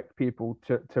expect people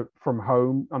to from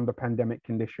home under pandemic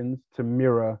conditions to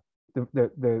mirror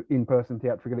the in-person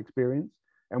theatrical experience,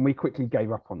 and we quickly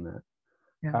gave up on that.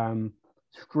 Yeah.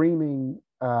 streaming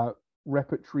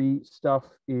repertory stuff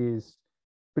is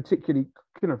particularly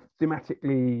kind of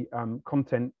thematically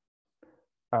content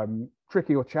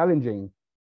tricky or challenging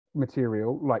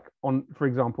material, like on, for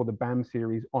example, the BAM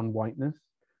series on whiteness,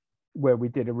 where we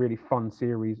did a really fun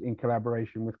series in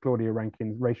collaboration with Claudia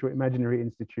Rankin's Racial Imaginary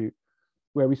Institute,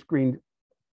 where we screened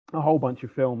a whole bunch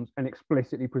of films and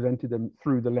explicitly presented them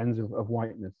through the lens of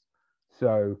whiteness.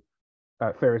 So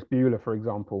Ferris Bueller, for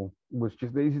example, was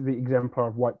just, this is the exemplar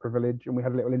of white privilege, and we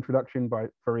had a little introduction by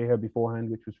Fariha beforehand,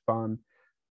 which was fun.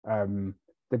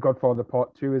 The Godfather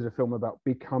Part 2 is a film about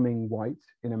becoming white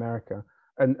in America,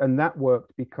 and that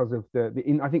worked because of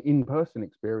the I think in-person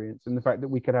experience, and the fact that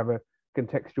we could have a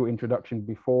contextual introduction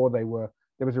before there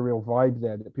was a real vibe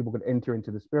there that people could enter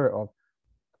into the spirit of.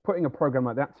 Putting a program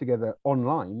like that together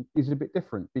online is a bit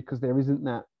different because there isn't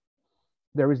that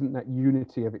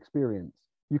unity of experience.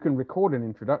 You can record an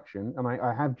introduction, and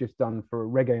I have just done for a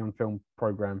Reggae on Film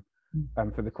program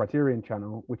for the Criterion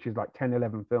channel, which is like 10,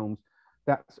 11 films.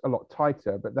 That's a lot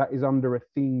tighter, but that is under a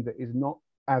theme that is not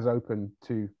as open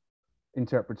to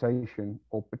interpretation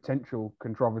or potential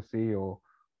controversy or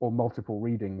multiple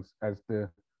readings as the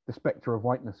spectre of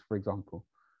whiteness, for example.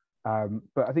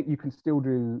 But I think you can still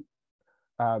do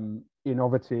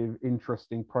innovative,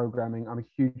 interesting programming. I'm a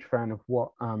huge fan of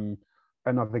what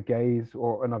Another Gaze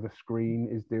or Another Screen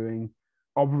is doing.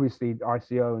 Obviously,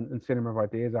 ICO and Cinema of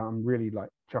Ideas, I'm really like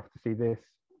chuffed to see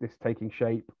this taking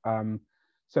shape.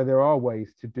 So there are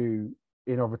ways to do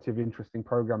innovative, interesting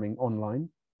programming online.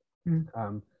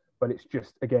 But it's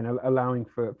just, again, allowing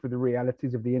for the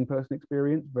realities of the in-person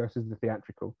experience versus the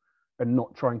theatrical, and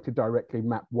not trying to directly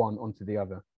map one onto the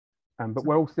other. But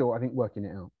we're all still, I think, working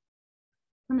it out.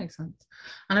 That makes sense.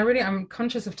 And I'm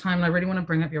conscious of time, and I really want to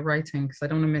bring up your writing because I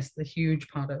don't want to miss the huge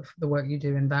part of the work you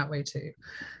do in that way too.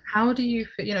 How do you,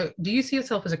 do you see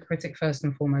yourself as a critic first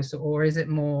and foremost, or is it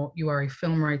more you are a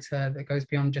film writer that goes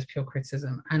beyond just pure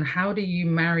criticism? And how do you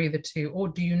marry the two, or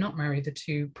do you not marry the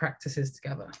two practices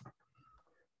together?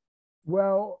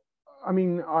 Well, I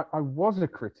mean, I was a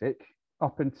critic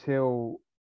up until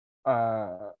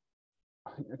I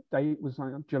think the date was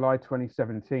like July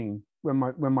 2017 when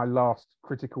my last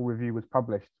critical review was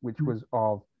published, which was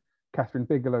of Catherine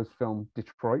Bigelow's film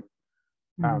Detroit.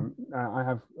 I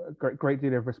have a great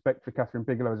deal of respect for Catherine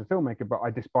Bigelow as a filmmaker, but I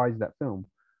despise that film,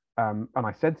 and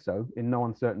I said so in no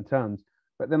uncertain terms.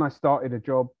 But then I started a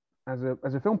job as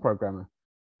a film programmer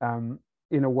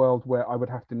in a world where I would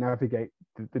have to navigate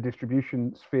the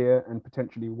distribution sphere and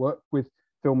potentially work with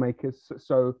filmmakers.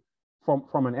 So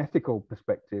from an ethical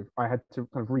perspective, I had to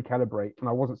kind of recalibrate, and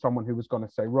I wasn't someone who was going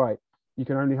to say, right, you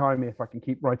can only hire me if I can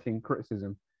keep writing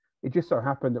criticism. It just so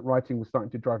happened that writing was starting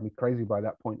to drive me crazy by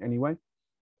that point anyway.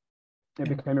 It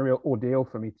became a real ordeal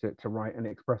for me to write and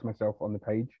express myself on the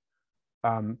page,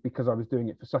 because I was doing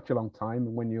it for such a long time.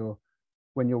 And when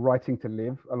you're writing to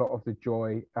live, a lot of the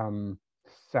joy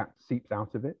seeps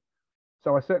out of it.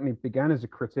 So I certainly began as a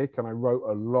critic, and I wrote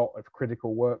a lot of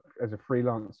critical work as a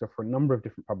freelancer for a number of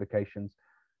different publications.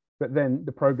 But then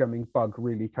the programming bug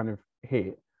really kind of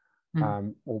hit,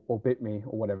 or bit me,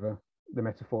 or whatever the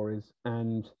metaphor is.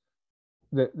 And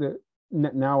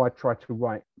now I try to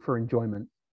write for enjoyment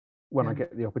when I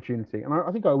get the opportunity. And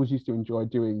I think I always used to enjoy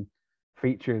doing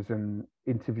features and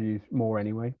interviews more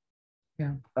anyway.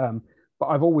 But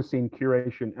I've always seen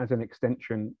curation as an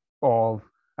extension of,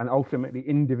 and ultimately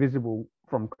indivisible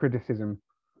from, criticism.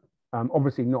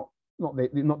 Obviously not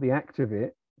the act of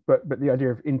it, but the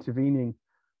idea of intervening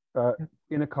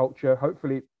in a culture,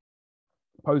 hopefully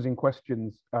posing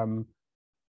questions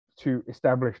to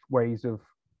established ways of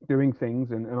doing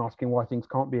things, and asking why things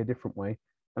can't be a different way.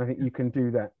 And I think you can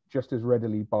do that just as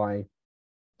readily by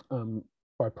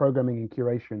programming and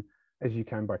curation as you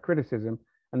can by criticism.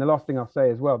 And the last thing I'll say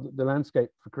as well, the landscape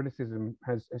for criticism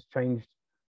has changed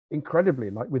incredibly,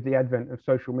 like with the advent of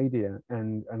social media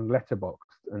and Letterboxd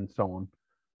and so on.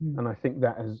 And I think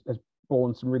that has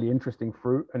borne some really interesting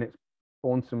fruit, and it's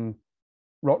borne some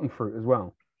rotten fruit as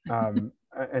well. And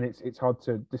it's hard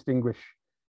to distinguish,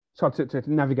 it's hard to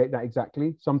navigate that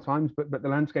exactly sometimes, but the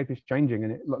landscape is changing,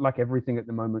 and it, like everything at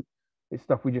the moment, it's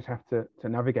stuff we just have to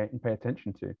navigate and pay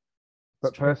attention to.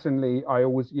 But personally, I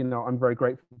always, I'm very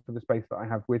grateful for the space that I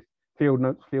have with Field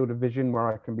Notes, Field of Vision,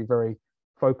 where I can be very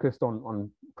focused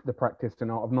on the practice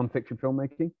and art of non-fiction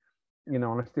filmmaking, and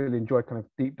I still enjoy kind of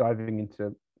deep diving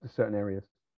into certain areas.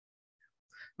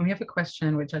 And we have a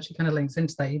question which actually kind of links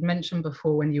into that. You'd mentioned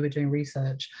before, when you were doing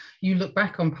research, you look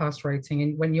back on past writing,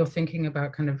 and when you're thinking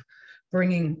about kind of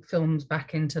bringing films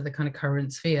back into the kind of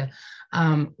current sphere,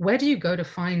 where do you go to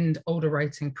find older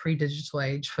writing pre-digital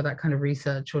age for that kind of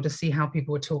research, or to see how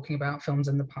people were talking about films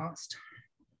in the past?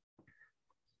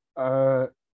 I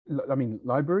mean,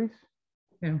 libraries,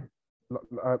 Yeah.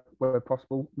 where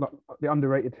possible, the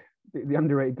underrated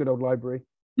good old library.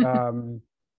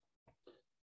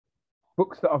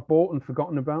 Books that I've bought and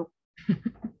forgotten about. Yeah.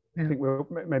 I think we're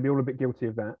maybe all a bit guilty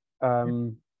of that.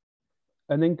 And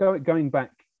then going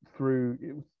back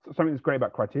through something that's great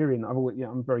about Criterion.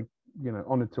 I'm very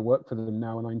honored to work for them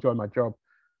now, and I enjoy my job.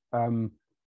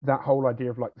 That whole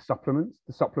idea of like the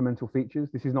supplemental features.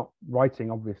 This is not writing,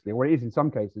 obviously, or it is in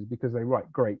some cases because they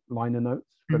write great liner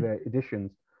notes for their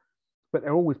editions, but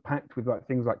they're always packed with like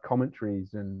things like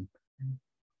commentaries and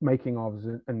making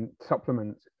ofs and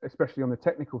supplements, especially on the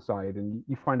technical side, and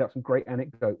you find out some great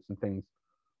anecdotes and things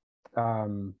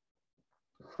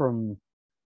from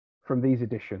these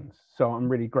editions. So I'm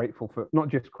really grateful for not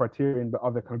just Criterion but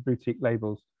other kind of boutique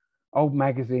labels, old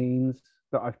magazines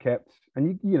that I've kept,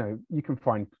 and you can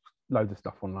find loads of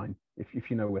stuff online if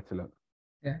you know where to look.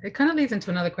 Yeah, it kind of leads into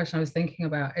another question I was thinking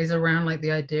about, is around like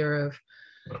the idea of,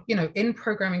 in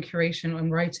programming, curation,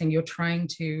 and writing, you're trying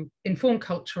to inform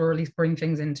culture, or at least bring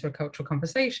things into a cultural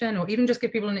conversation, or even just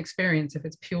give people an experience if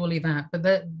it's purely that.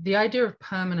 But the idea of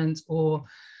permanence or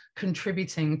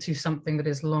contributing to something that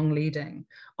is long leading,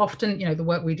 often, the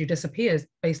work we do disappears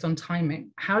based on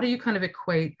timing. How do you kind of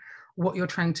equate what you're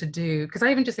trying to do? Because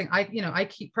I even just think I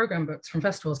keep program books from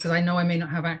festivals because I know I may not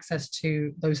have access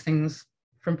to those things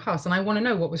from past, and I want to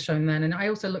know what was shown then. And I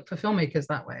also look for filmmakers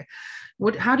that way.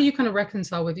 How do you kind of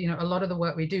reconcile with, a lot of the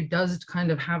work we do does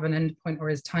kind of have an endpoint or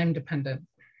is time dependent?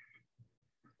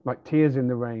 Like tears in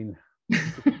the rain.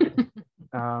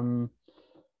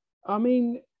 I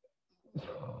mean,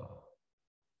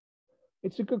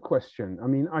 it's a good question. I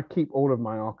mean, I keep all of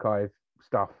my archive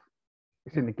stuff.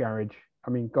 It's in the garage. I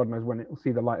mean, God knows when it will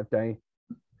see the light of day,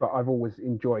 but I've always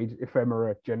enjoyed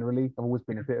ephemera generally. I've always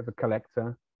been a bit of a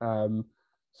collector.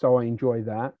 So I enjoy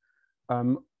that.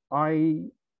 I'm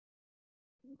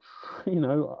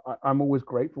always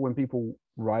grateful when people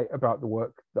write about the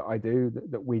work that I do,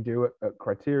 that we do at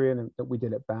Criterion and that we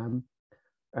did at BAM,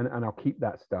 and I'll keep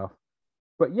that stuff.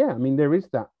 But yeah, I mean, there is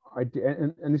that idea,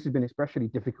 and this has been especially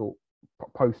difficult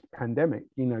post-pandemic.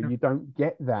 You don't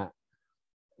get that.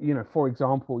 For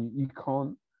example, you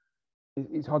can't.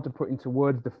 It's hard to put into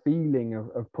words the feeling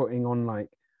of putting on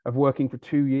of working for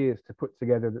 2 years to put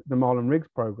together the Marlon Riggs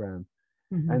program.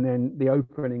 And then the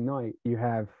opening night, you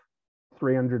have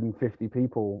 350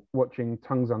 people watching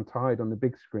Tongues Untied on the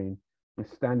big screen,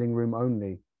 standing room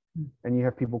only, and you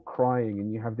have people crying,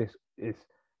 and you have this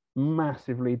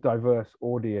massively diverse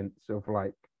audience of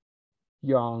like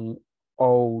young,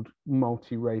 old,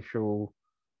 multiracial,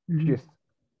 just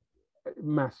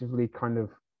massively kind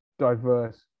of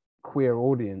diverse queer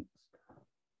audience,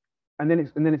 and then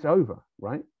it's over,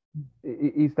 right?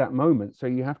 It is that moment, so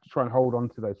you have to try and hold on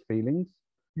to those feelings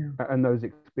and those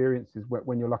experiences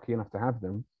when you're lucky enough to have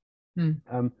them.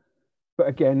 But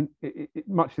again,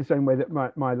 much the same way that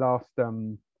my last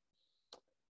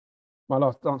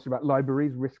answer about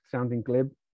libraries risk sounding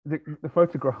glib, the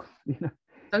photographs,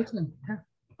 Totally, yeah.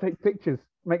 Take pictures,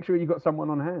 make sure you've got someone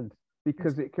on hand,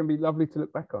 because it can be lovely to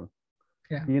look back on.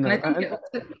 Yeah, and I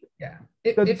think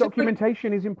the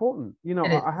documentation is important.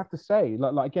 I have to say,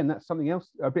 like again, that's something else,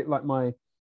 a bit like my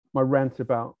rant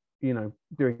about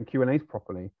doing Q&As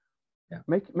properly.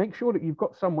 Make sure that you've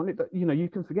got someone that you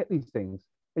can forget these things.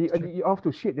 You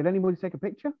after shit, did anybody take a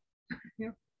picture?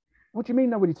 What do you mean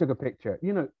nobody took a picture?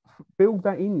 Build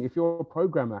that in. If you're a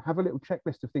programmer, have a little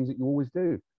checklist of things that you always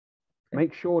do.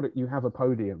 Make sure that you have a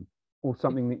podium or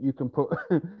something that you can put.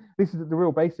 This is the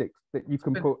real basics that you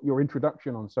can put your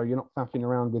introduction on, so you're not faffing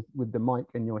around with the mic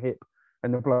in your hip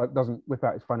and the bloke doesn't whip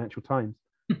out his Financial Times.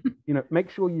 Make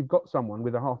sure you've got someone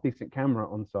with a half decent camera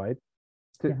on side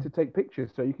to take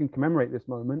pictures, so you can commemorate this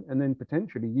moment and then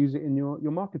potentially use it in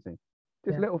your marketing.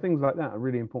 Just little things like that are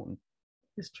really important.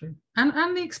 It's true.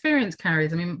 And the experience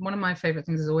carries. I mean, one of my favorite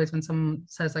things is always when someone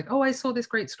says like, oh, I saw this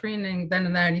great screening then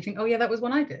and there, and you think, oh yeah, that was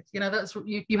one I did. That's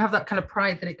you have that kind of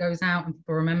pride that it goes out and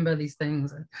people remember these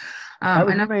things.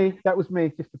 That was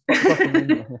me just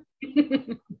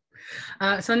to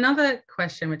so another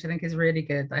question, which I think is really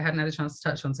good, I hadn't had a chance to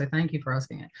touch on, so thank you for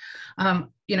asking it.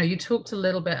 You talked a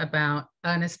little bit about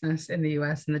earnestness in the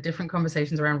US and the different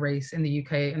conversations around race in the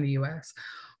UK and the US.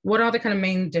 What are the kind of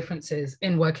main differences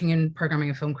in working in programming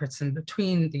and film criticism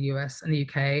between the US and the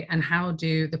UK, and how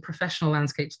do the professional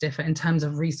landscapes differ in terms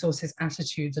of resources,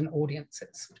 attitudes, and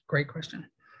audiences? Great question.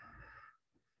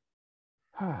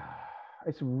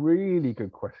 It's a really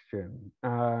good question.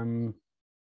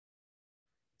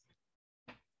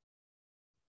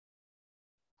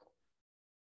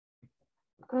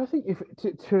 I think if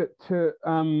to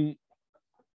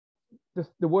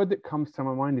the word that comes to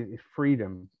my mind is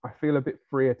freedom. I feel a bit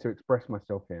freer to express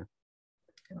myself here,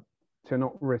 to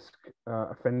not risk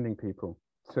offending people,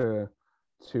 to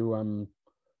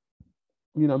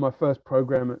you know, my first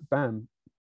program at BAM,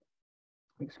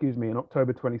 excuse me, in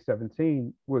October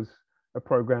 2017 was a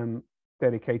program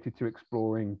dedicated to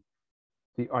exploring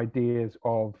the ideas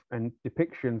of and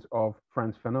depictions of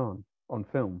Frantz Fanon on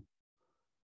film.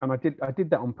 And I did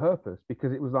that on purpose,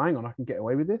 because it was, hang on, I can get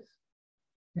away with this.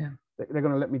 Yeah. They're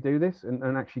going to let me do this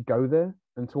and actually go there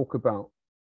and talk about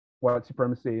white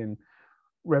supremacy and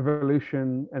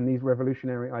revolution and these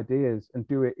revolutionary ideas, and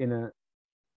do it in a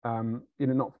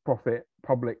not-for-profit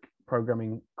public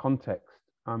programming context.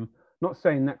 Not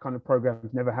saying that kind of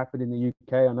programs never happened in the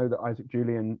UK. I know that Isaac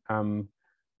Julian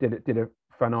did a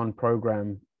Fanon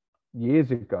program years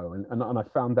ago, and I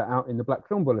found that out in the Black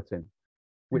Film Bulletin,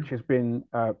 which has been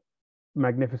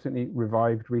magnificently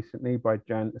revived recently by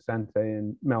Jan Asante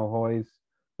and Mel Hoyes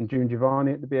and June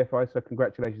Giovanni at the BFI. So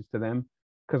congratulations to them,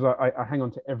 because I hang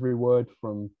on to every word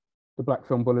from the Black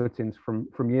Film Bulletins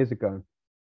from years ago,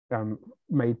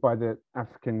 made by the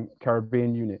African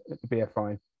Caribbean unit at the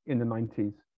BFI in the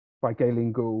 90s by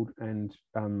Gayleen Gould and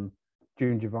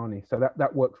June Giovanni. So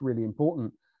that work's really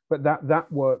important. But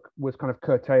that work was kind of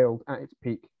curtailed at its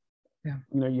peak. Yeah.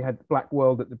 You know, you had Black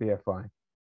World at the BFI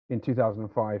in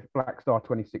 2005, Black Star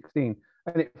 2016.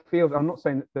 And it feels, I'm not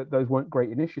saying that those weren't great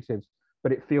initiatives,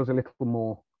 but it feels a little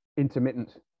more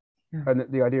intermittent. Yeah. And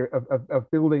that the idea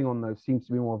of building on those seems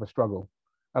to be more of a struggle.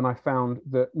 And I found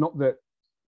that, not that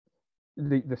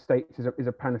the States is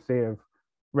a panacea of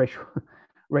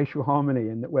racial harmony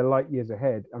and that we're light years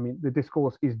ahead. I mean, the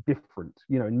discourse is different,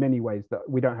 you know, in many ways that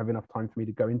we don't have enough time for me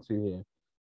to go into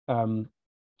here.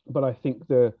 But I think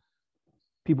the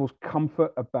people's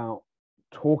comfort about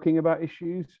talking about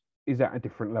issues is at a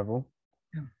different level,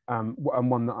 and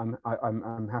one that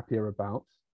I'm happier about.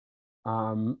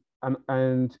 And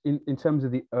in terms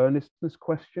of the earnestness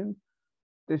question,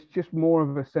 there's just more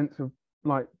of a sense of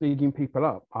like bigging people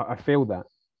up. I feel that.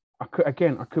 I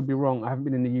could be wrong. I haven't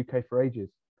been in the UK for ages.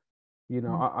 You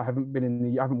know, I haven't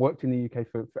worked in the UK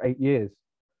for 8 years.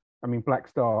 I mean, Black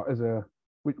Star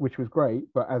which was great,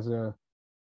 but as a,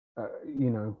 you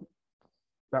know,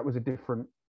 that was a different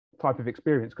type of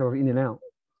experience because I was in and out.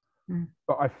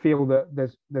 But I feel that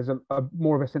there's a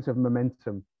more of a sense of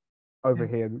momentum over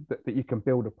here that you can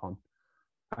build upon.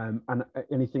 And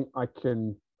anything I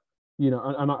can, you know,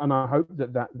 and I hope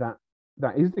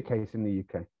that is the case in the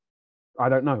UK. I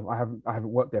don't know. I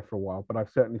haven't worked there for a while, but I've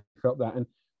certainly felt that. And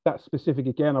that specific,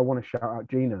 again, I want to shout out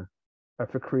Gina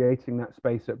for creating that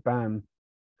space at BAM.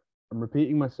 I'm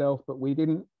repeating myself, but we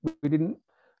didn't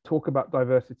talk about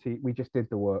diversity. We just did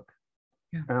the work.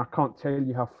 Yeah. And I can't tell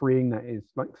you how freeing that is,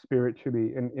 like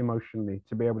spiritually and emotionally,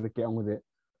 to be able to get on with it.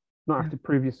 Not have to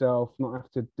prove yourself, not have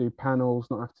to do panels,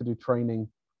 not have to do training.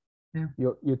 Yeah.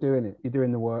 You're doing it. You're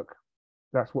doing the work.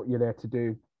 That's what you're there to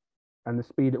do. And the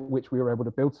speed at which we were able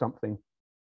to build something.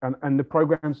 And the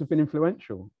programs have been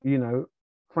influential. You know,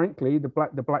 frankly, the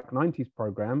Black 90s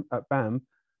program at BAM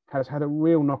has had a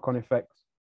real knock-on effect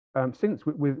since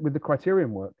with the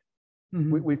Criterion work.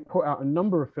 We've put out a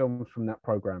number of films from that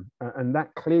program, and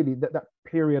that clearly, that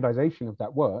periodization of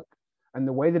that work and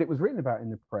the way that it was written about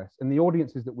in the press and the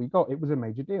audiences that we got, it was a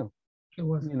major deal. It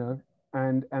was. You know,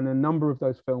 and a number of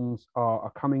those films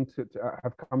are coming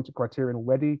have come to Criterion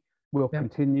already. Will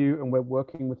continue, and we're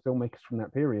working with filmmakers from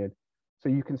that period. So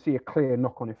you can see a clear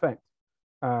knock-on effect.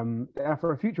 The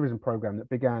Afrofuturism program that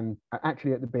began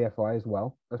actually at the BFI as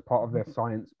well, as part of their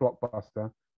science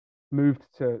blockbuster, moved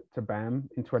to BAM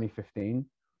in 2015,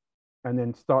 and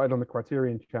then started on the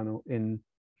Criterion channel in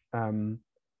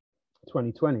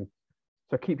 2020.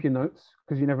 So keep your notes,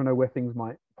 because you never know where things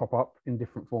might pop up in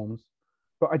different forms.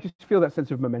 But I just feel that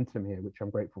sense of momentum here, which I'm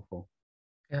grateful for.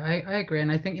 Yeah, I agree.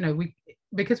 And I think, you know,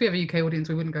 because we have a UK audience,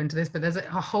 we wouldn't go into this, but there's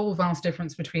a whole vast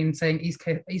difference between saying East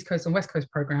Coast and West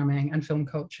Coast programming and film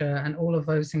culture and all of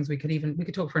those things. We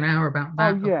could talk for an hour about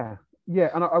that. Oh, yeah.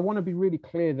 And I want to be really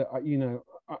clear that, you know,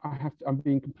 I'm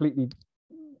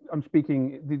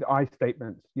speaking the I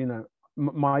statements, you know,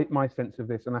 my sense of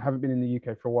this, and I haven't been in the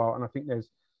UK for a while, and I think there's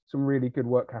some really good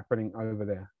work happening over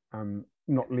there,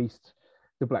 not least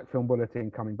the Black Film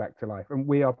Bulletin coming back to life, and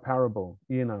We Are Parable,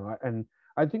 you know, and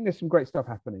I think there's some great stuff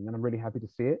happening, and I'm really happy to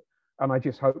see it. And I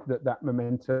just hope that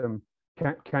momentum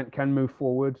can move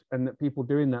forward, and that people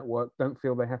doing that work don't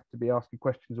feel they have to be asking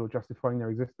questions or justifying their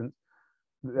existence,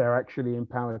 that they're actually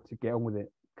empowered to get on with it,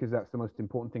 because that's the most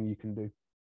important thing you can do.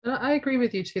 I agree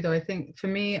with you too, though. I think for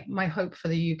me, my hope for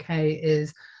the UK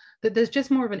is that there's just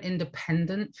more of an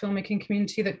independent filmmaking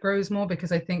community that grows more,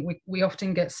 because I think we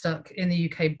often get stuck in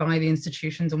the UK by the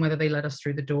institutions and whether they let us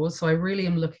through the doors. So I really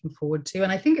am looking forward to,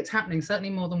 and I think it's happening certainly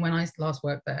more than when I last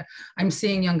worked there. I'm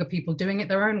seeing younger people doing it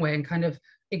their own way and kind of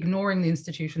ignoring the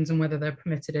institutions and whether they're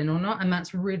permitted in or not, and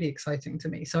that's really exciting to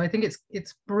me. So I think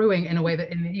it's brewing in a way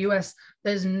that in the US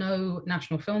there's no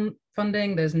national film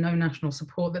funding, there's no national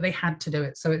support, that they had to do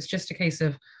it. So it's just a case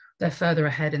of they're further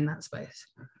ahead in that space.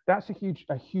 That's a huge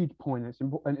point. It's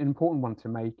an important one to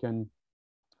make, and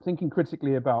thinking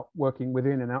critically about working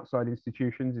within and outside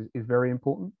institutions is very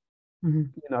important. Mm-hmm.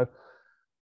 You know,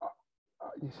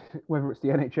 whether it's the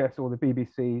NHS or the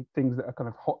BBC, things that are kind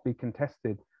of hotly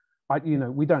contested,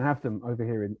 we don't have them over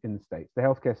here in the States. The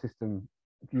healthcare system,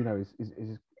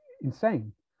 is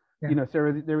insane. Yeah. You know,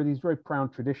 so there are these very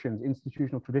proud traditions,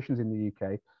 institutional traditions in the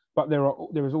UK, but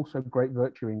there is also great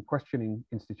virtue in questioning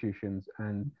institutions.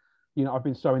 And, I've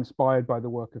been so inspired by the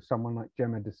work of someone like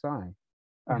Gemma Desai,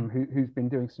 who's been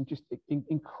doing some just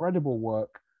incredible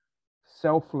work,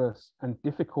 selfless and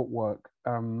difficult work,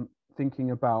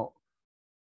 thinking about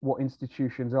what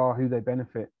institutions are, who they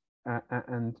benefit,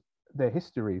 and their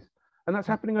histories. And that's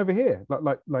happening over here,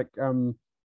 like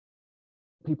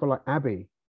people like Abby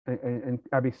and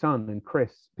Abby's son and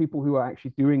Chris, people who are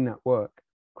actually doing that work.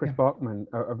 Chris Barkman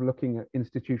of looking at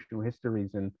institutional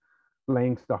histories and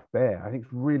laying stuff bare. I think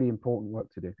it's really important work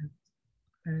to do.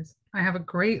 I have a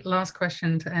great last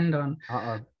question to end on.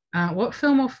 What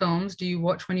film or films do you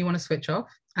watch when you want to switch off?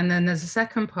 And then there's a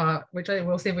second part, which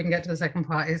we'll see if we can get to the second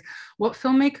part, is what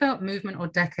filmmaker, movement, or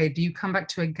decade do you come back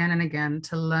to again and again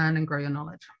to learn and grow your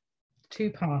knowledge?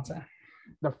 Two-parter.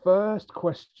 The first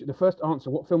answer,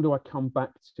 what film do I come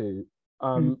back to?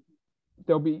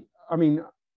 There'll be,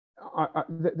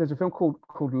 there's a film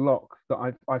called Locke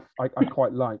that I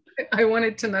quite like. I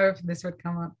wanted to know if this would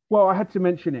come up. Well, I had to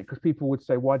mention it because people would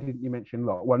say, "Why didn't you mention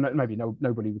Locke?" Well, maybe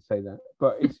nobody would say that,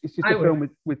 but it's just a film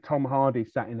with Tom Hardy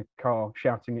sat in a car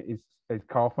shouting at his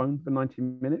car phone for 90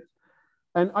 minutes.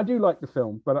 And I do like the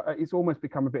film, but it's almost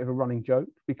become a bit of a running joke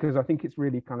because I think it's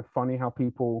really kind of funny how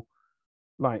people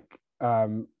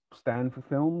stand for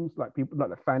films, like people like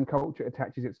the fan culture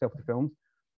attaches itself to films,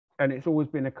 and it's always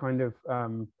been a kind of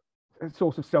a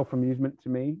source of self-amusement to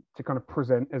me to kind of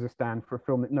present as a stand for a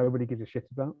film that nobody gives a shit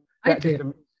about. That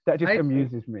just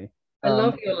amuses me. I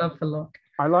love your love for Locke.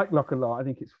 I like Locke a lot. I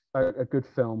think it's a good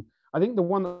film. I think the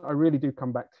one that I really do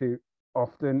come back to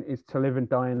often is To Live and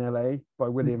Die in LA by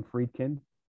William Friedkin,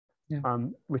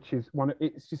 which is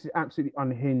it's just an absolutely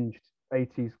unhinged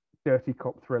 80s dirty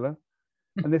cop thriller.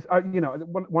 And this,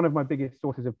 one of my biggest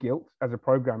sources of guilt as a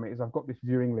programmer is I've got this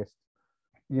viewing list,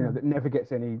 that never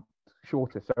gets any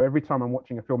shorter. So every time I'm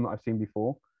watching a film that I've seen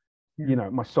before,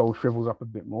 my soul shrivels up a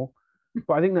bit more.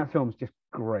 But I think that film's just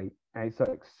great. And it's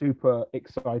like super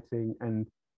exciting and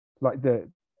like the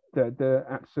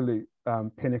absolute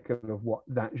pinnacle of what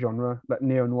that genre, like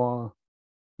neo-noir,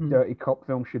 dirty cop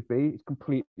film should be. It's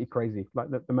completely crazy, like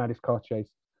the maddest car chase.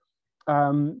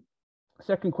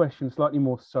 Second question, slightly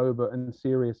more sober and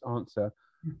serious answer,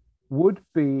 would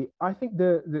be, I think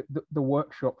the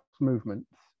workshops movements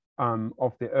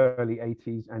of the early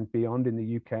 80s and beyond in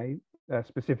the UK,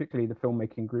 specifically the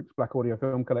filmmaking groups, Black Audio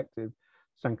Film Collective,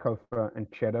 Sankofa and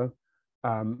Chedo,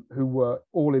 who were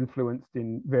all influenced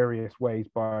in various ways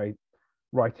by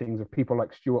writings of people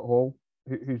like Stuart Hall,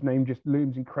 whose name just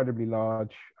looms incredibly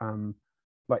large.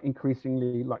 Like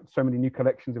increasingly, like so many new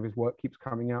collections of his work keeps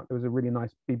coming out. There was a really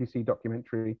nice BBC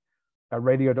documentary, a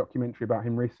radio documentary about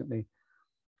him recently.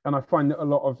 And I find that a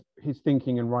lot of his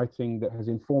thinking and writing that has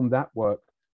informed that work,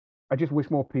 I just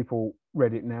wish more people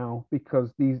read it now,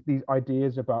 because these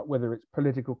ideas about whether it's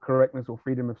political correctness or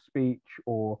freedom of speech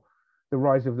or the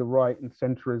rise of the right and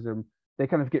centrism, they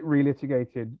kind of get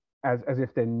relitigated as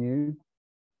if they're new.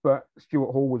 But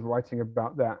Stuart Hall was writing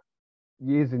about that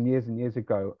years and years and years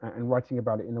ago, and writing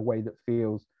about it in a way that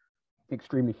feels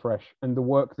extremely fresh. And the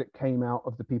work that came out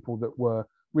of the people that were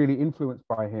really influenced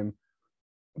by him,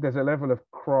 there's a level of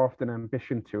craft and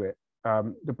ambition to it.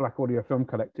 The Black Audio Film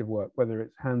Collective work, whether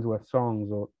it's Handsworth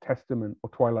Songs or Testament or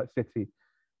Twilight City,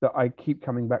 that I keep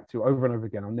coming back to over and over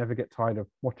again. I'll never get tired of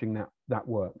watching that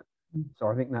work. So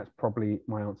I think that's probably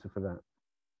my answer for that.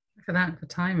 For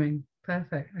timing.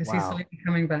 Perfect. I see Sophie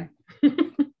coming back.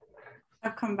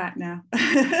 I've come back now.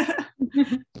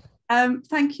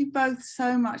 Thank you both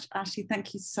so much, Ashley.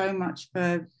 Thank you so much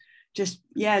for just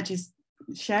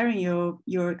sharing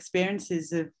your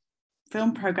experiences of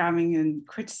film programming and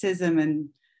criticism, and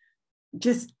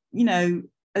just,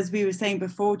 as we were saying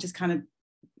before, just kind of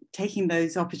taking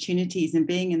those opportunities and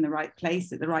being in the right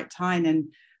place at the right time,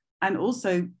 and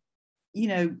also,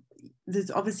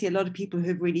 there's obviously a lot of people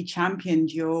who've really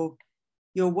championed your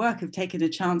work, have taken a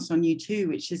chance on you too,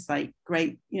 which is like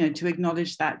great, you know, to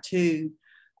acknowledge that too.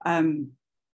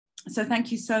 So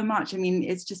thank you so much. I mean,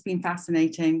 it's just been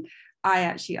fascinating. I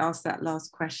actually asked that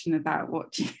last question about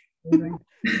what you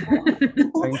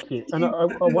Thank you. And I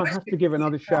want to have to give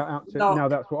another shout out to, now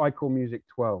that's what I call Music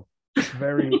 12. It's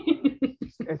very,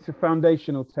 it's a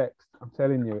foundational text. I'm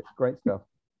telling you, it's great stuff.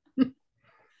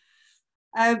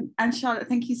 And Charlotte,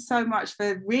 thank you so much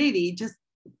for really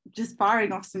just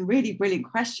firing off some really brilliant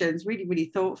questions, really, really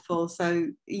thoughtful. So,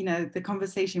 you know, the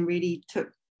conversation really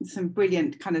took some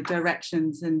brilliant kind of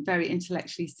directions and very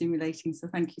intellectually stimulating. So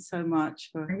thank you so much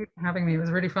for having me. It was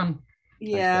really fun.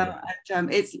 Yeah,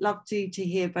 and, it's lovely to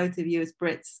hear both of you as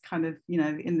Brits kind of, you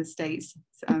know, in the States,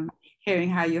 hearing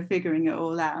how you're figuring it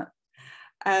all out.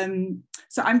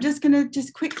 So I'm just going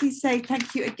to quickly say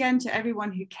thank you again to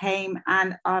everyone who came,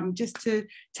 and just to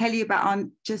tell you about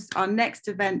our next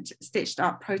event, Stitched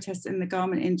Up: Protests in the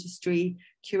Garment Industry,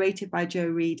 curated by Joe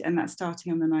Reed, and that's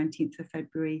starting on the 19th of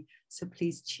February. So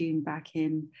please tune back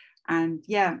in. And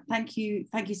yeah, thank you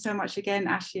so much again,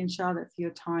 Ashley and Charlotte, for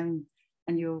your time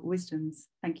and your wisdoms.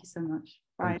 Thank you so much.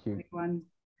 Bye, everyone.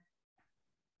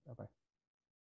 Bye-bye.